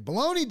Hot Dog Day.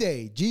 Bologna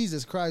Day.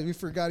 Jesus Christ, we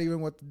forgot even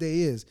what the day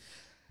is.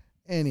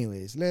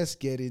 Anyways, let's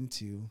get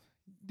into...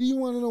 Do you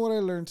want to know what I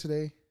learned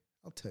today?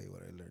 I'll tell you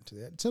what I learned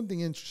today. It's something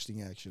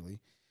interesting, actually.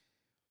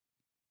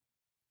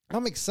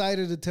 I'm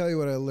excited to tell you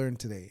what I learned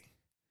today.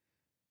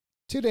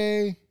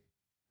 Today,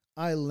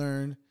 I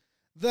learned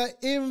that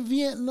in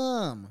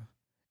Vietnam,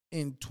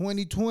 in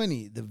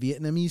 2020, the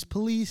Vietnamese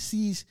police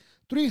seized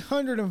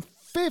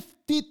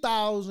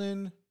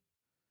 350,000.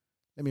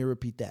 Let me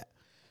repeat that.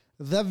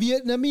 The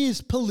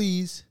Vietnamese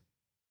police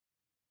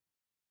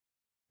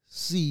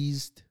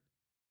seized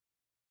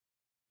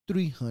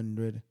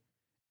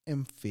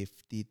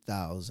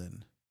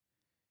 350,000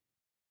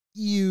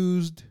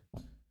 used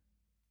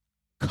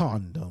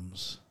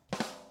condoms.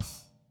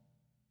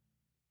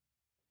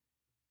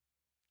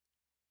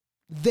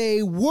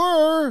 They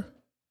were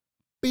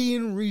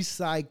being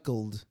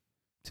recycled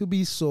to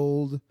be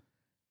sold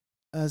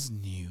as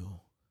new.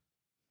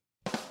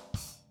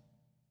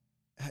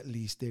 At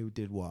least they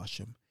did wash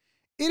them.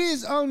 It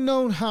is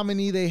unknown how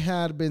many already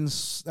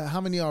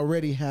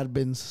had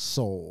been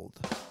sold.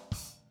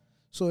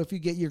 So if you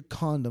get your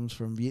condoms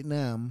from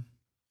Vietnam,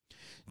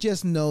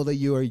 just know that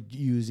you are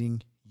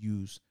using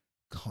used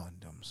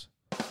condoms.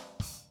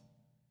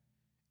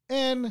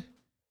 And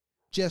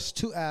just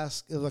to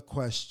ask the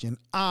question,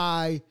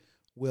 I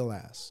will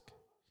ask,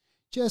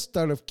 just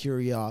out of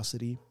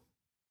curiosity,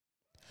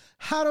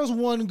 how does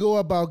one go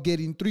about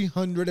getting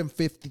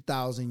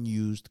 350,000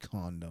 used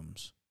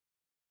condoms?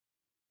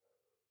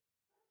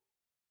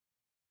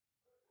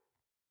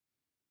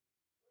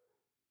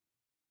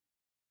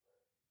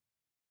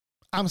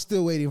 I'm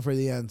still waiting for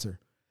the answer.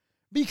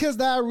 Because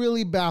that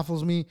really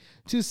baffles me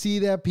to see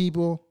that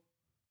people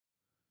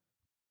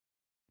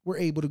were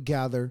able to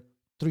gather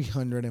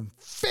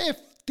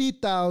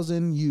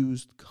 350,000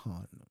 used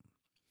condoms.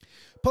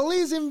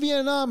 Police in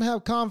Vietnam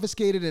have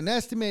confiscated an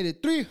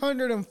estimated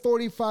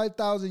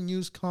 345,000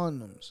 used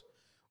condoms,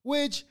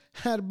 which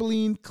had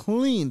been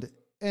cleaned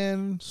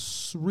and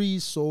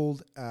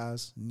resold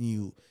as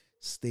new,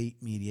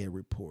 state media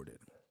reported.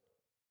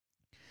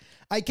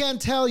 I can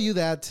tell you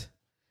that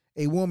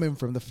a woman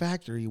from the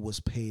factory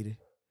was paid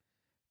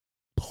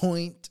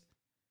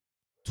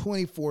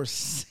 0.24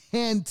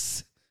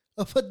 cents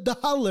of a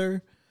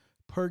dollar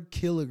per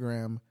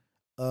kilogram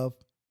of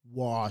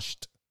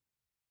washed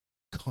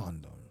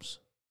condoms.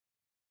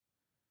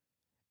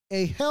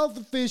 A health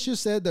official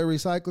said that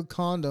recycled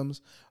condoms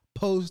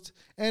pose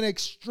an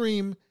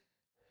extreme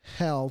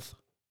health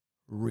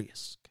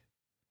risk.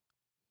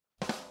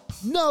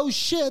 No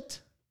shit.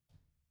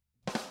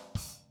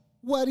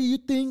 What do you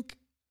think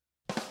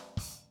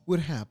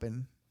would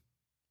happen?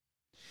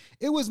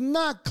 It was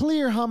not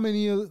clear how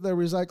many of the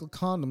recycled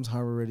condoms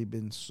have already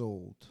been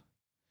sold.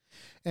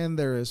 And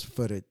there is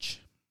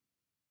footage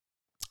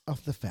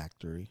of the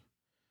factory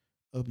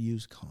of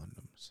used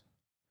condoms.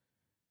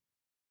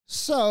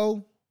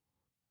 So,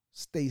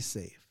 stay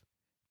safe.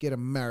 Get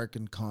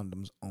American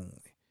condoms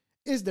only.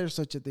 Is there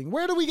such a thing?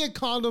 Where do we get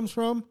condoms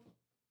from?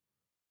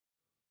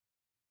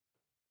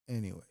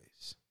 Anyways.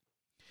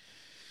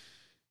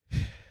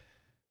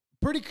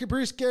 Pretty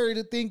scary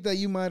to think that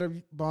you might have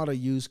bought a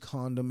used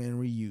condom and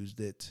reused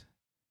it.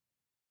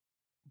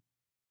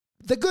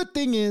 The good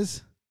thing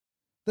is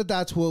that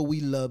that's what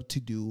we love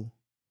to do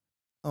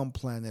on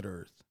planet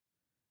Earth.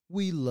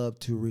 We love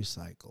to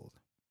recycle.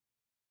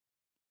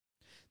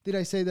 Did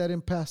I say that in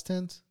past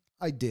tense?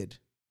 I did.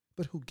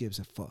 But who gives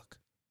a fuck?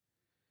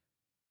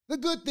 The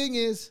good thing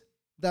is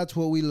that's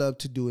what we love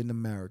to do in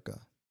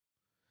America.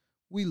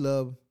 We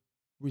love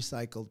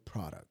recycled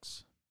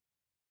products.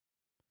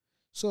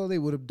 So they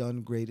would have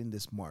done great in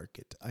this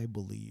market, I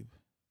believe.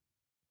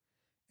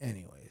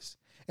 Anyways.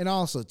 And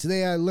also,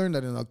 today I learned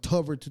that in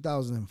October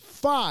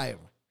 2005,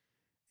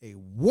 a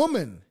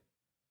woman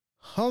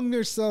hung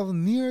herself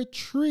near a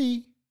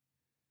tree,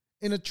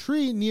 in a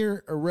tree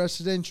near a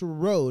residential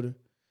road,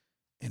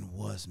 and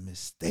was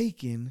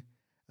mistaken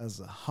as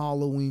a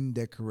Halloween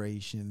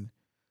decoration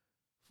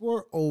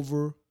for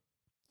over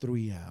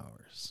 3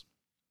 hours.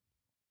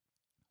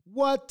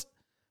 What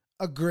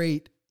a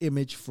great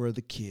image for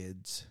the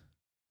kids.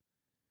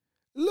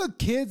 Look,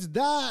 kids,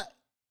 that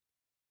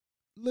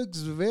looks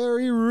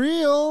very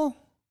real.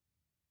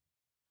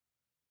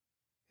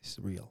 It's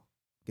real.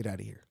 Get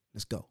out of here.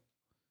 Let's go.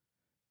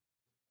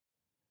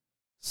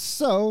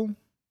 So,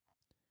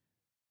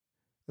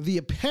 The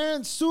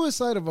apparent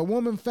suicide of a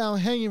woman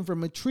found hanging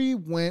from a tree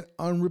went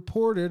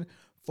unreported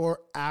for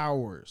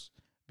hours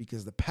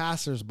because the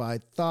passersby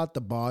thought the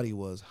body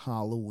was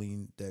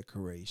Halloween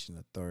decoration,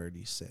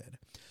 authorities said.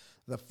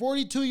 The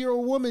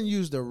 42-year-old woman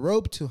used a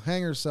rope to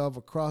hang herself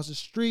across the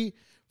street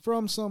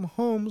from some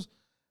homes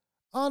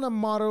on a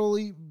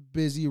moderately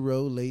busy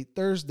road late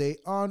Thursday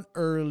on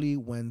early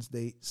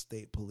Wednesday,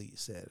 state police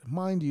said.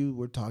 Mind you,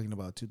 we're talking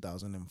about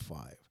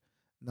 2005,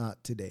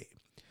 not today.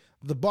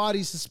 The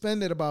body,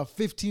 suspended about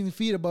 15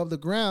 feet above the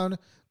ground,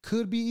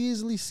 could be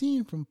easily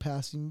seen from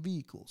passing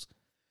vehicles.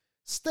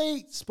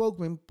 State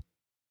spokesman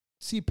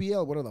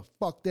CPL, whatever the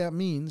fuck that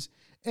means,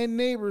 and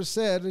neighbors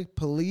said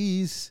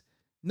police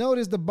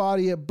noticed the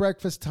body at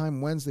breakfast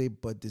time Wednesday,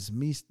 but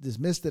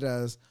dismissed it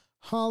as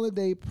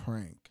holiday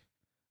prank.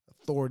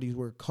 Authorities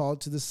were called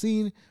to the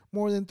scene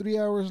more than 3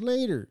 hours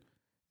later.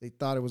 They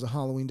thought it was a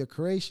Halloween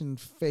decoration.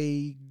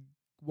 Faye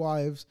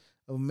wives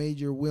of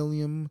Major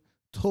William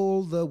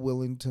told the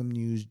Wellington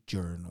News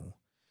Journal.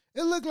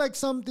 It looked like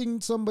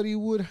something somebody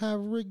would have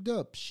rigged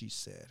up, she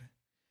said.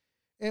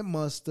 It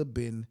must have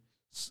been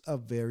a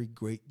very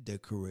great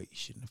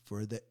decoration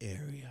for the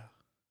area.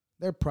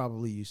 They're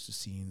probably used to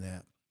seeing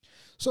that.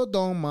 So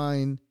don't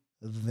mind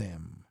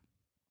them.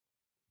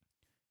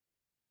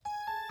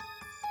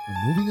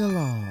 Moving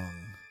along.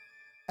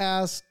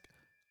 Ask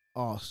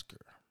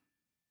Oscar.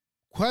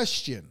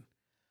 Question.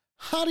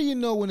 How do you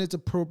know when it's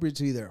appropriate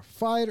to either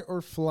fight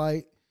or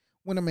flight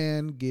when a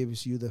man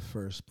gives you the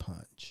first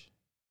punch?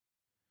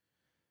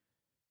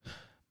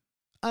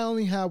 I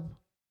only have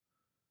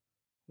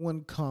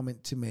one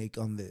comment to make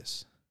on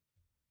this.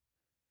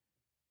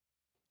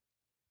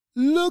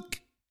 Look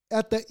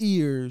at the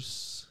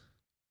ears.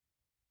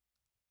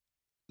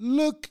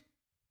 Look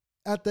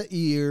at the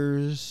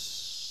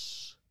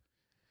ears.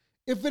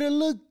 If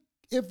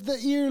the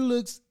ear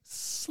looks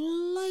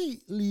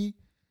slightly,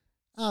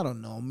 I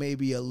don't know,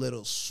 maybe a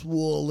little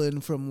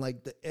swollen from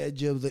like the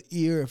edge of the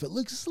ear, if it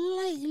looks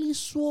slightly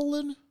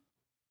swollen,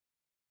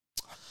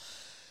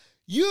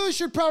 you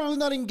should probably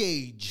not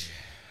engage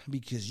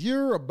because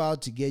you're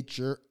about to get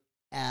your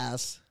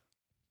ass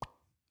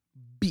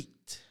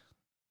beat.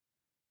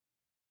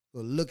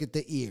 So look at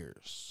the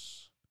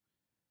ears.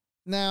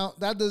 Now,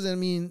 that doesn't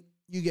mean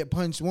you get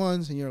punched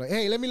once and you're like,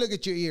 hey, let me look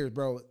at your ears,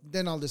 bro.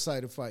 Then I'll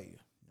decide to fight you.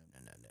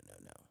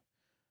 No.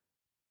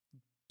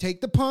 Take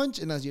the punch,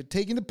 and as you're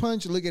taking the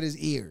punch, look at his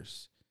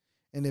ears.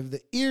 And if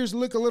the ears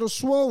look a little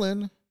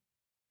swollen,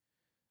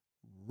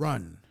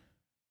 run.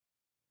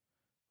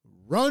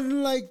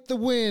 Run like the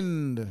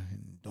wind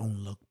and don't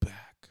look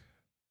back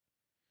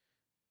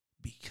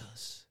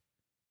because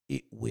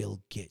it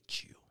will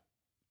get you.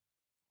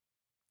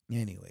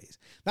 Anyways,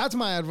 that's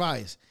my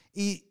advice.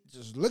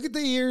 Just look at the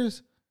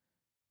ears,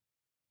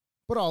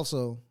 but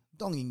also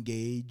don't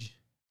engage.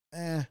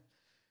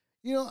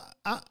 You know,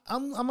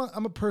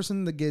 I'm a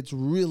person that gets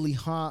really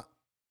hot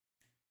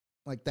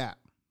like that.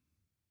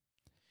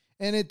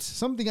 And it's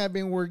something I've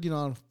been working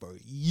on for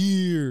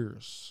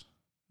years.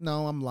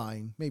 No, I'm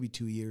lying. Maybe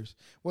 2 years.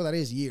 Well, that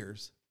is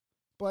years.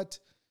 But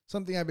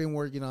something I've been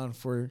working on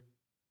for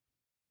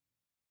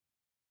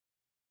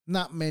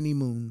not many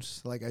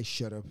moons like I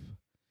should have.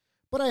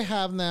 But I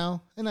have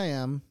now, and I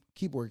am.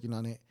 Keep working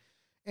on it.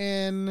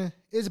 And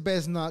it's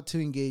best not to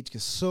engage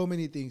because so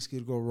many things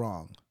could go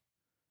wrong.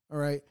 All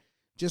right?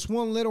 Just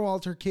one little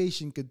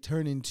altercation could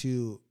turn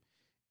into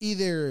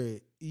either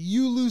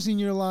you losing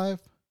your life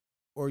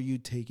or you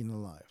taking a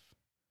life.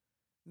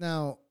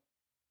 Now,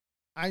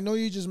 I know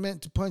you just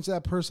meant to punch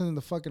that person in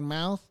the fucking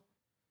mouth,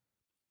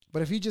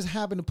 but if you just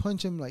happen to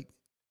punch him like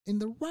in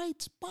the right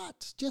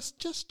spots,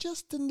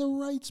 just in the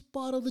right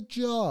spot of the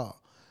jaw,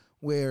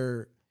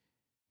 where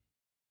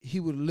he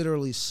would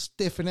literally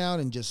stiffen out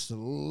and just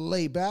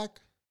lay back,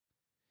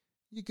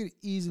 you could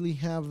easily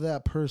have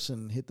that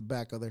person hit the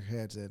back of their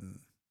heads and,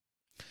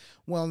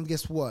 well, and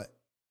guess what?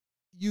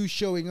 You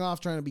showing off,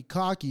 trying to be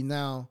cocky,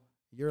 now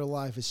your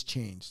life has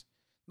changed.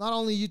 Not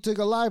only you took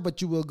a life,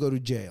 but you will go to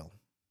jail.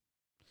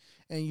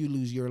 And you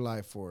lose your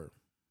life for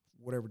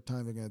whatever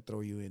time they're going to throw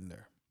you in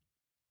there.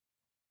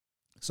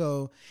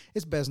 So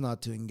it's best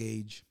not to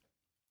engage.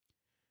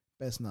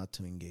 Best not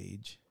to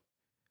engage.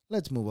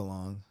 Let's move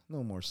along.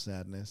 No more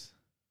sadness.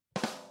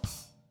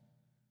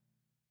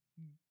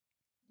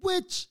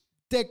 Which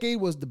decade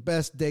was the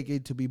best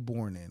decade to be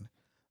born in?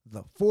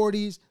 The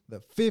 40s,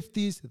 the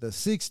 50s, the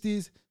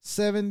 60s,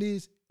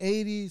 70s,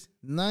 80s,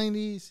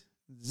 90s,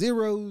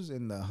 zeros,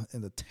 and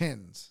the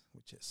tens,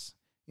 which is,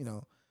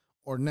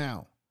 or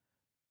now.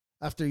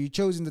 After you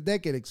chosen the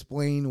decade,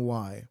 explain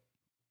why.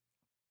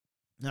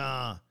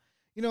 A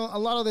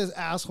lot of these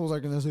assholes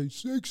are going to say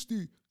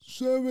 60,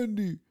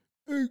 70,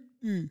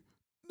 80,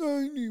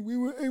 90. We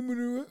were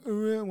aiming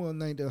around, well,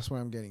 90, that's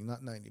where I'm getting,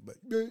 not 90, but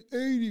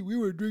 80. We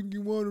were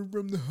drinking water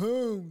from the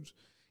homes.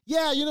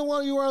 Yeah, you know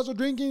what you were also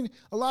drinking?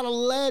 A lot of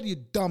lead, you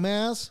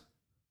dumbass.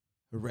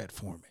 Red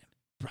Foreman,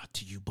 brought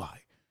to you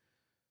by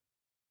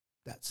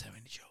That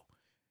 70 Show.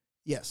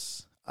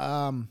 Yes.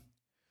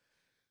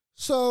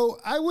 So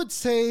I would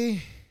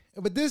say,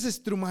 but this is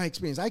through my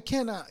experience. I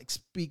cannot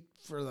speak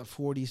for the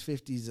 40s,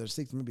 50s, or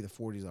 60s. Maybe the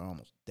 40s are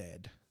almost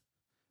dead.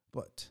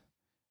 But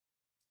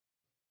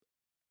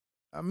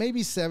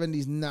maybe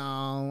 70s.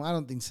 No, I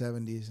don't think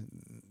 70s.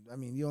 I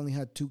mean, you only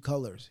had two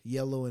colors,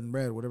 yellow and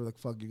red, whatever the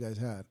fuck you guys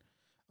had.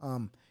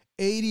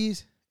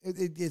 80s,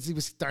 it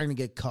was starting to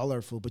get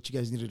colorful, but you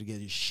guys needed to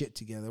get your shit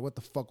together. What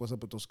the fuck was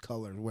up with those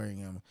colors,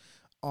 wearing them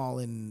all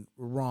in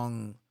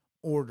wrong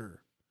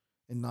order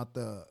and not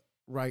the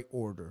right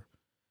order?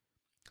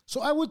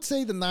 So I would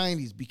say the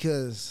 90s,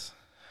 because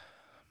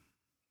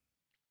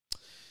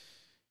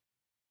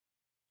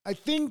I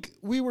think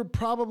we were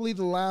probably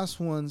the last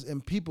ones,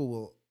 and people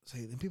will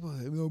say,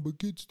 no, but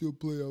kids still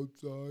play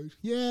outside.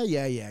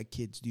 Yeah,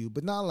 kids do,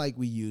 but not like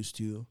we used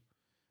to.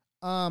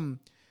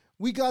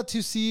 We got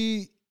to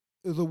see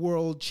the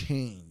world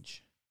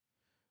change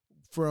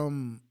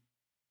from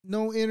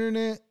no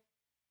internet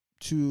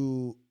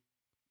to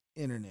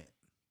internet,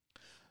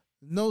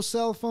 no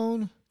cell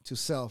phone to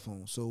cell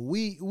phone. So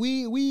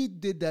we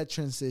did that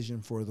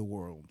transition for the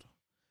world.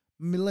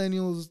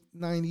 Millennials,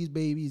 90s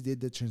babies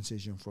did the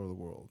transition for the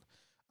world.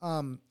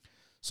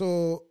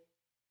 So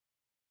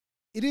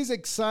it is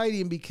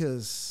exciting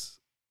because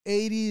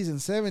 80s and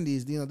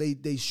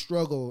 70s, they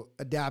struggle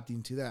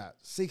adapting to that.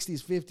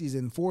 60s, 50s,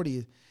 and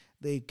 40s,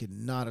 they could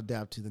not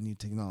adapt to the new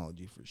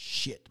technology for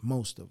shit,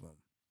 most of them.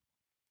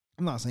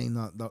 I'm not saying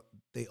that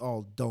they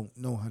all don't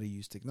know how to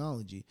use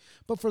technology,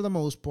 but for the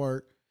most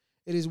part,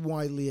 it is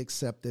widely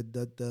accepted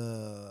that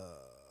the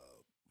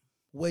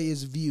way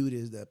it's viewed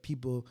is that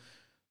people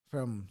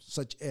from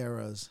such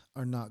eras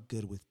are not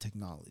good with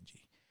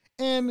technology.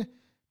 And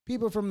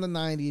people from the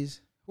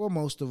 90s, well,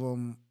 most of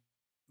them,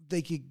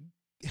 they could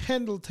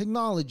handle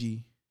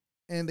technology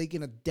and they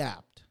can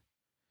adapt.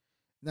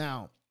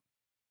 Now,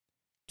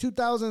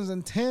 2000s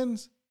and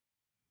 10s,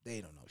 they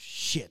don't know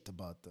shit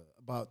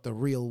about the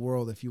real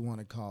world, if you want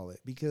to call it,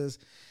 because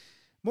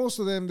most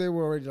of them, they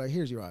were already like,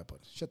 here's your iPod,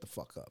 shut the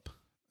fuck up,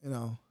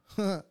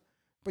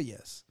 But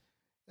yes,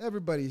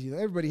 everybody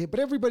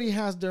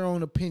has their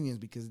own opinions,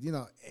 because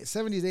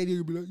 70s, 80s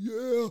would be like,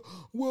 yeah,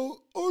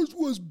 well, ours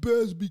was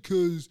best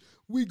because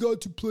we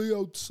got to play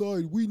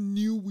outside. We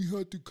knew we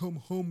had to come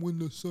home when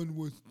the sun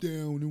was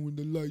down and when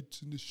the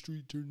lights in the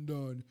street turned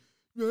on.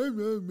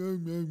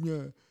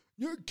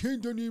 Your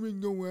kids don't even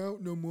go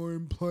out no more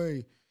and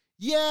play.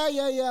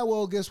 Yeah.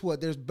 Well, guess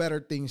what? There's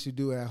better things to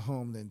do at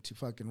home than to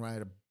fucking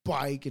ride a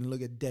bike and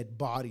look at dead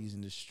bodies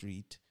in the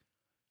street.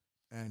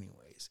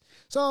 Anyways,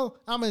 so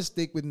I'm going to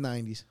stick with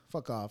 90s.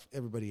 Fuck off,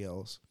 everybody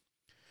else.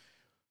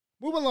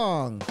 Move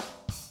along.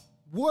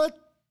 What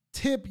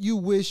tip you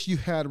wish you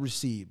had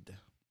received?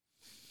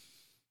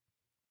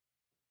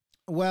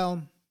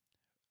 Well,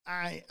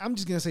 I'm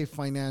just going to say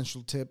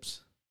financial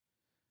tips.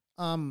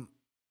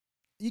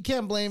 You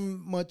can't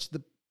blame much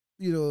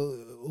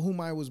whom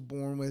I was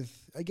born with.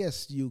 I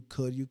guess you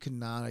could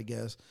not, I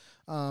guess.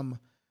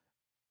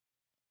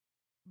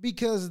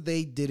 Because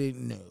they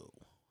didn't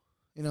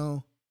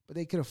know, but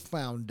they could have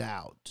found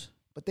out,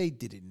 but they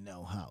didn't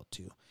know how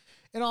to.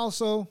 And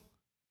also,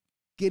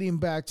 getting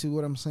back to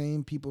what I'm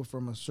saying, people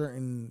from a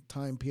certain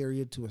time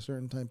period to a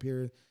certain time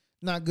period,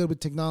 not good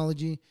with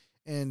technology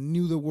and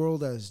knew the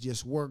world as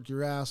just work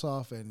your ass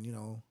off and,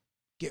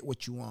 get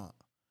what you want.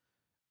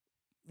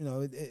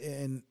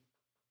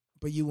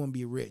 But you won't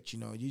be rich,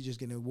 you're just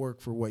going to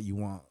work for what you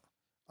want.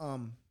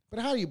 But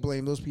how do you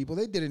blame those people?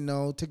 They didn't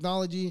know.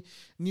 Technology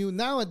knew.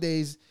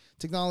 Nowadays,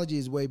 technology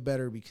is way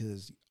better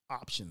because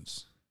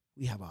options.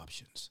 We have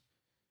options.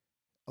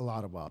 A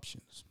lot of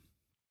options.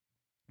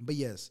 But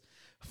yes,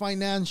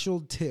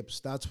 financial tips.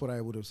 That's what I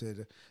would have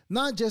said.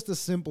 Not just as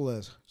simple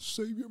as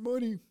save your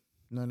money.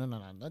 No.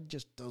 That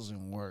just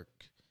doesn't work.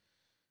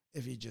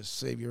 If you just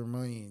save your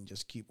money and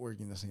just keep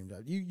working the same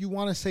job. You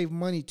want to save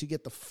money to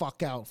get the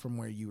fuck out from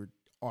where you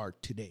are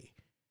today.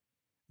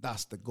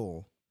 That's the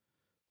goal.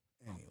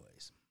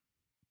 Anyways.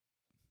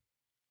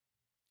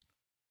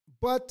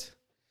 But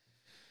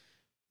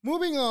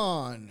moving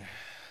on,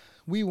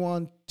 we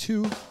want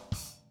to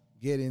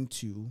get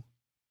into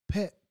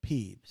pet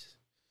peeves.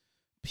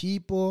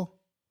 People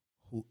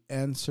who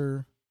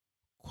answer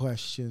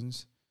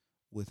questions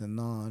with a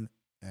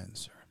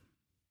non-answer.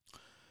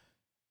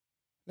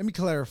 Let me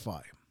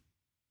clarify.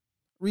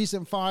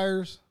 Recent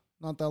fires,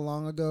 not that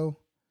long ago,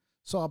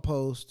 saw a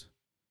post.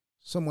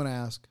 Someone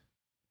asked,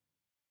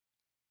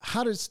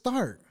 how did it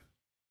start?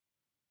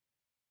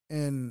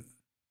 And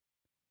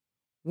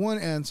one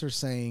answer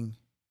saying,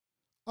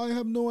 I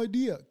have no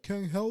idea,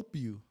 can't help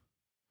you.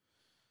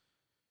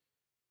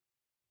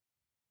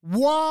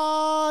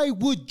 Why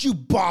would you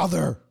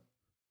bother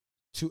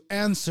to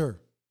answer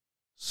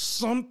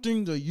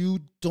something that you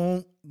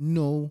don't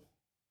know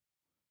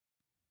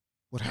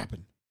what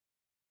happened?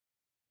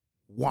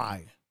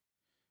 Why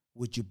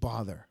would you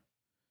bother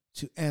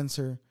to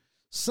answer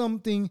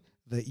something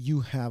that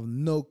you have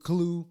no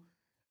clue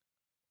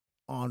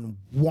on?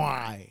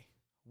 Why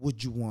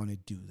would you want to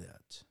do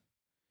that?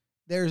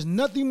 There's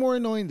nothing more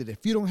annoying than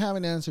if you don't have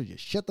an answer,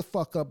 just shut the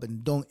fuck up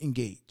and don't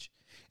engage.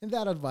 And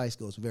that advice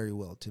goes very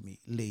well to me,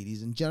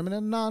 ladies and gentlemen,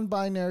 and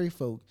non-binary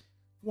folk.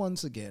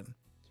 Once again,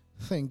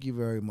 thank you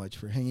very much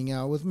for hanging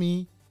out with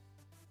me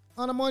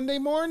on a Monday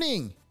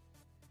morning.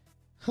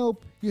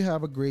 Hope you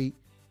have a great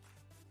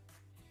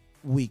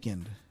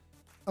weekend.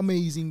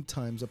 Amazing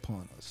times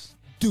upon us.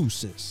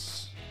 Deuces.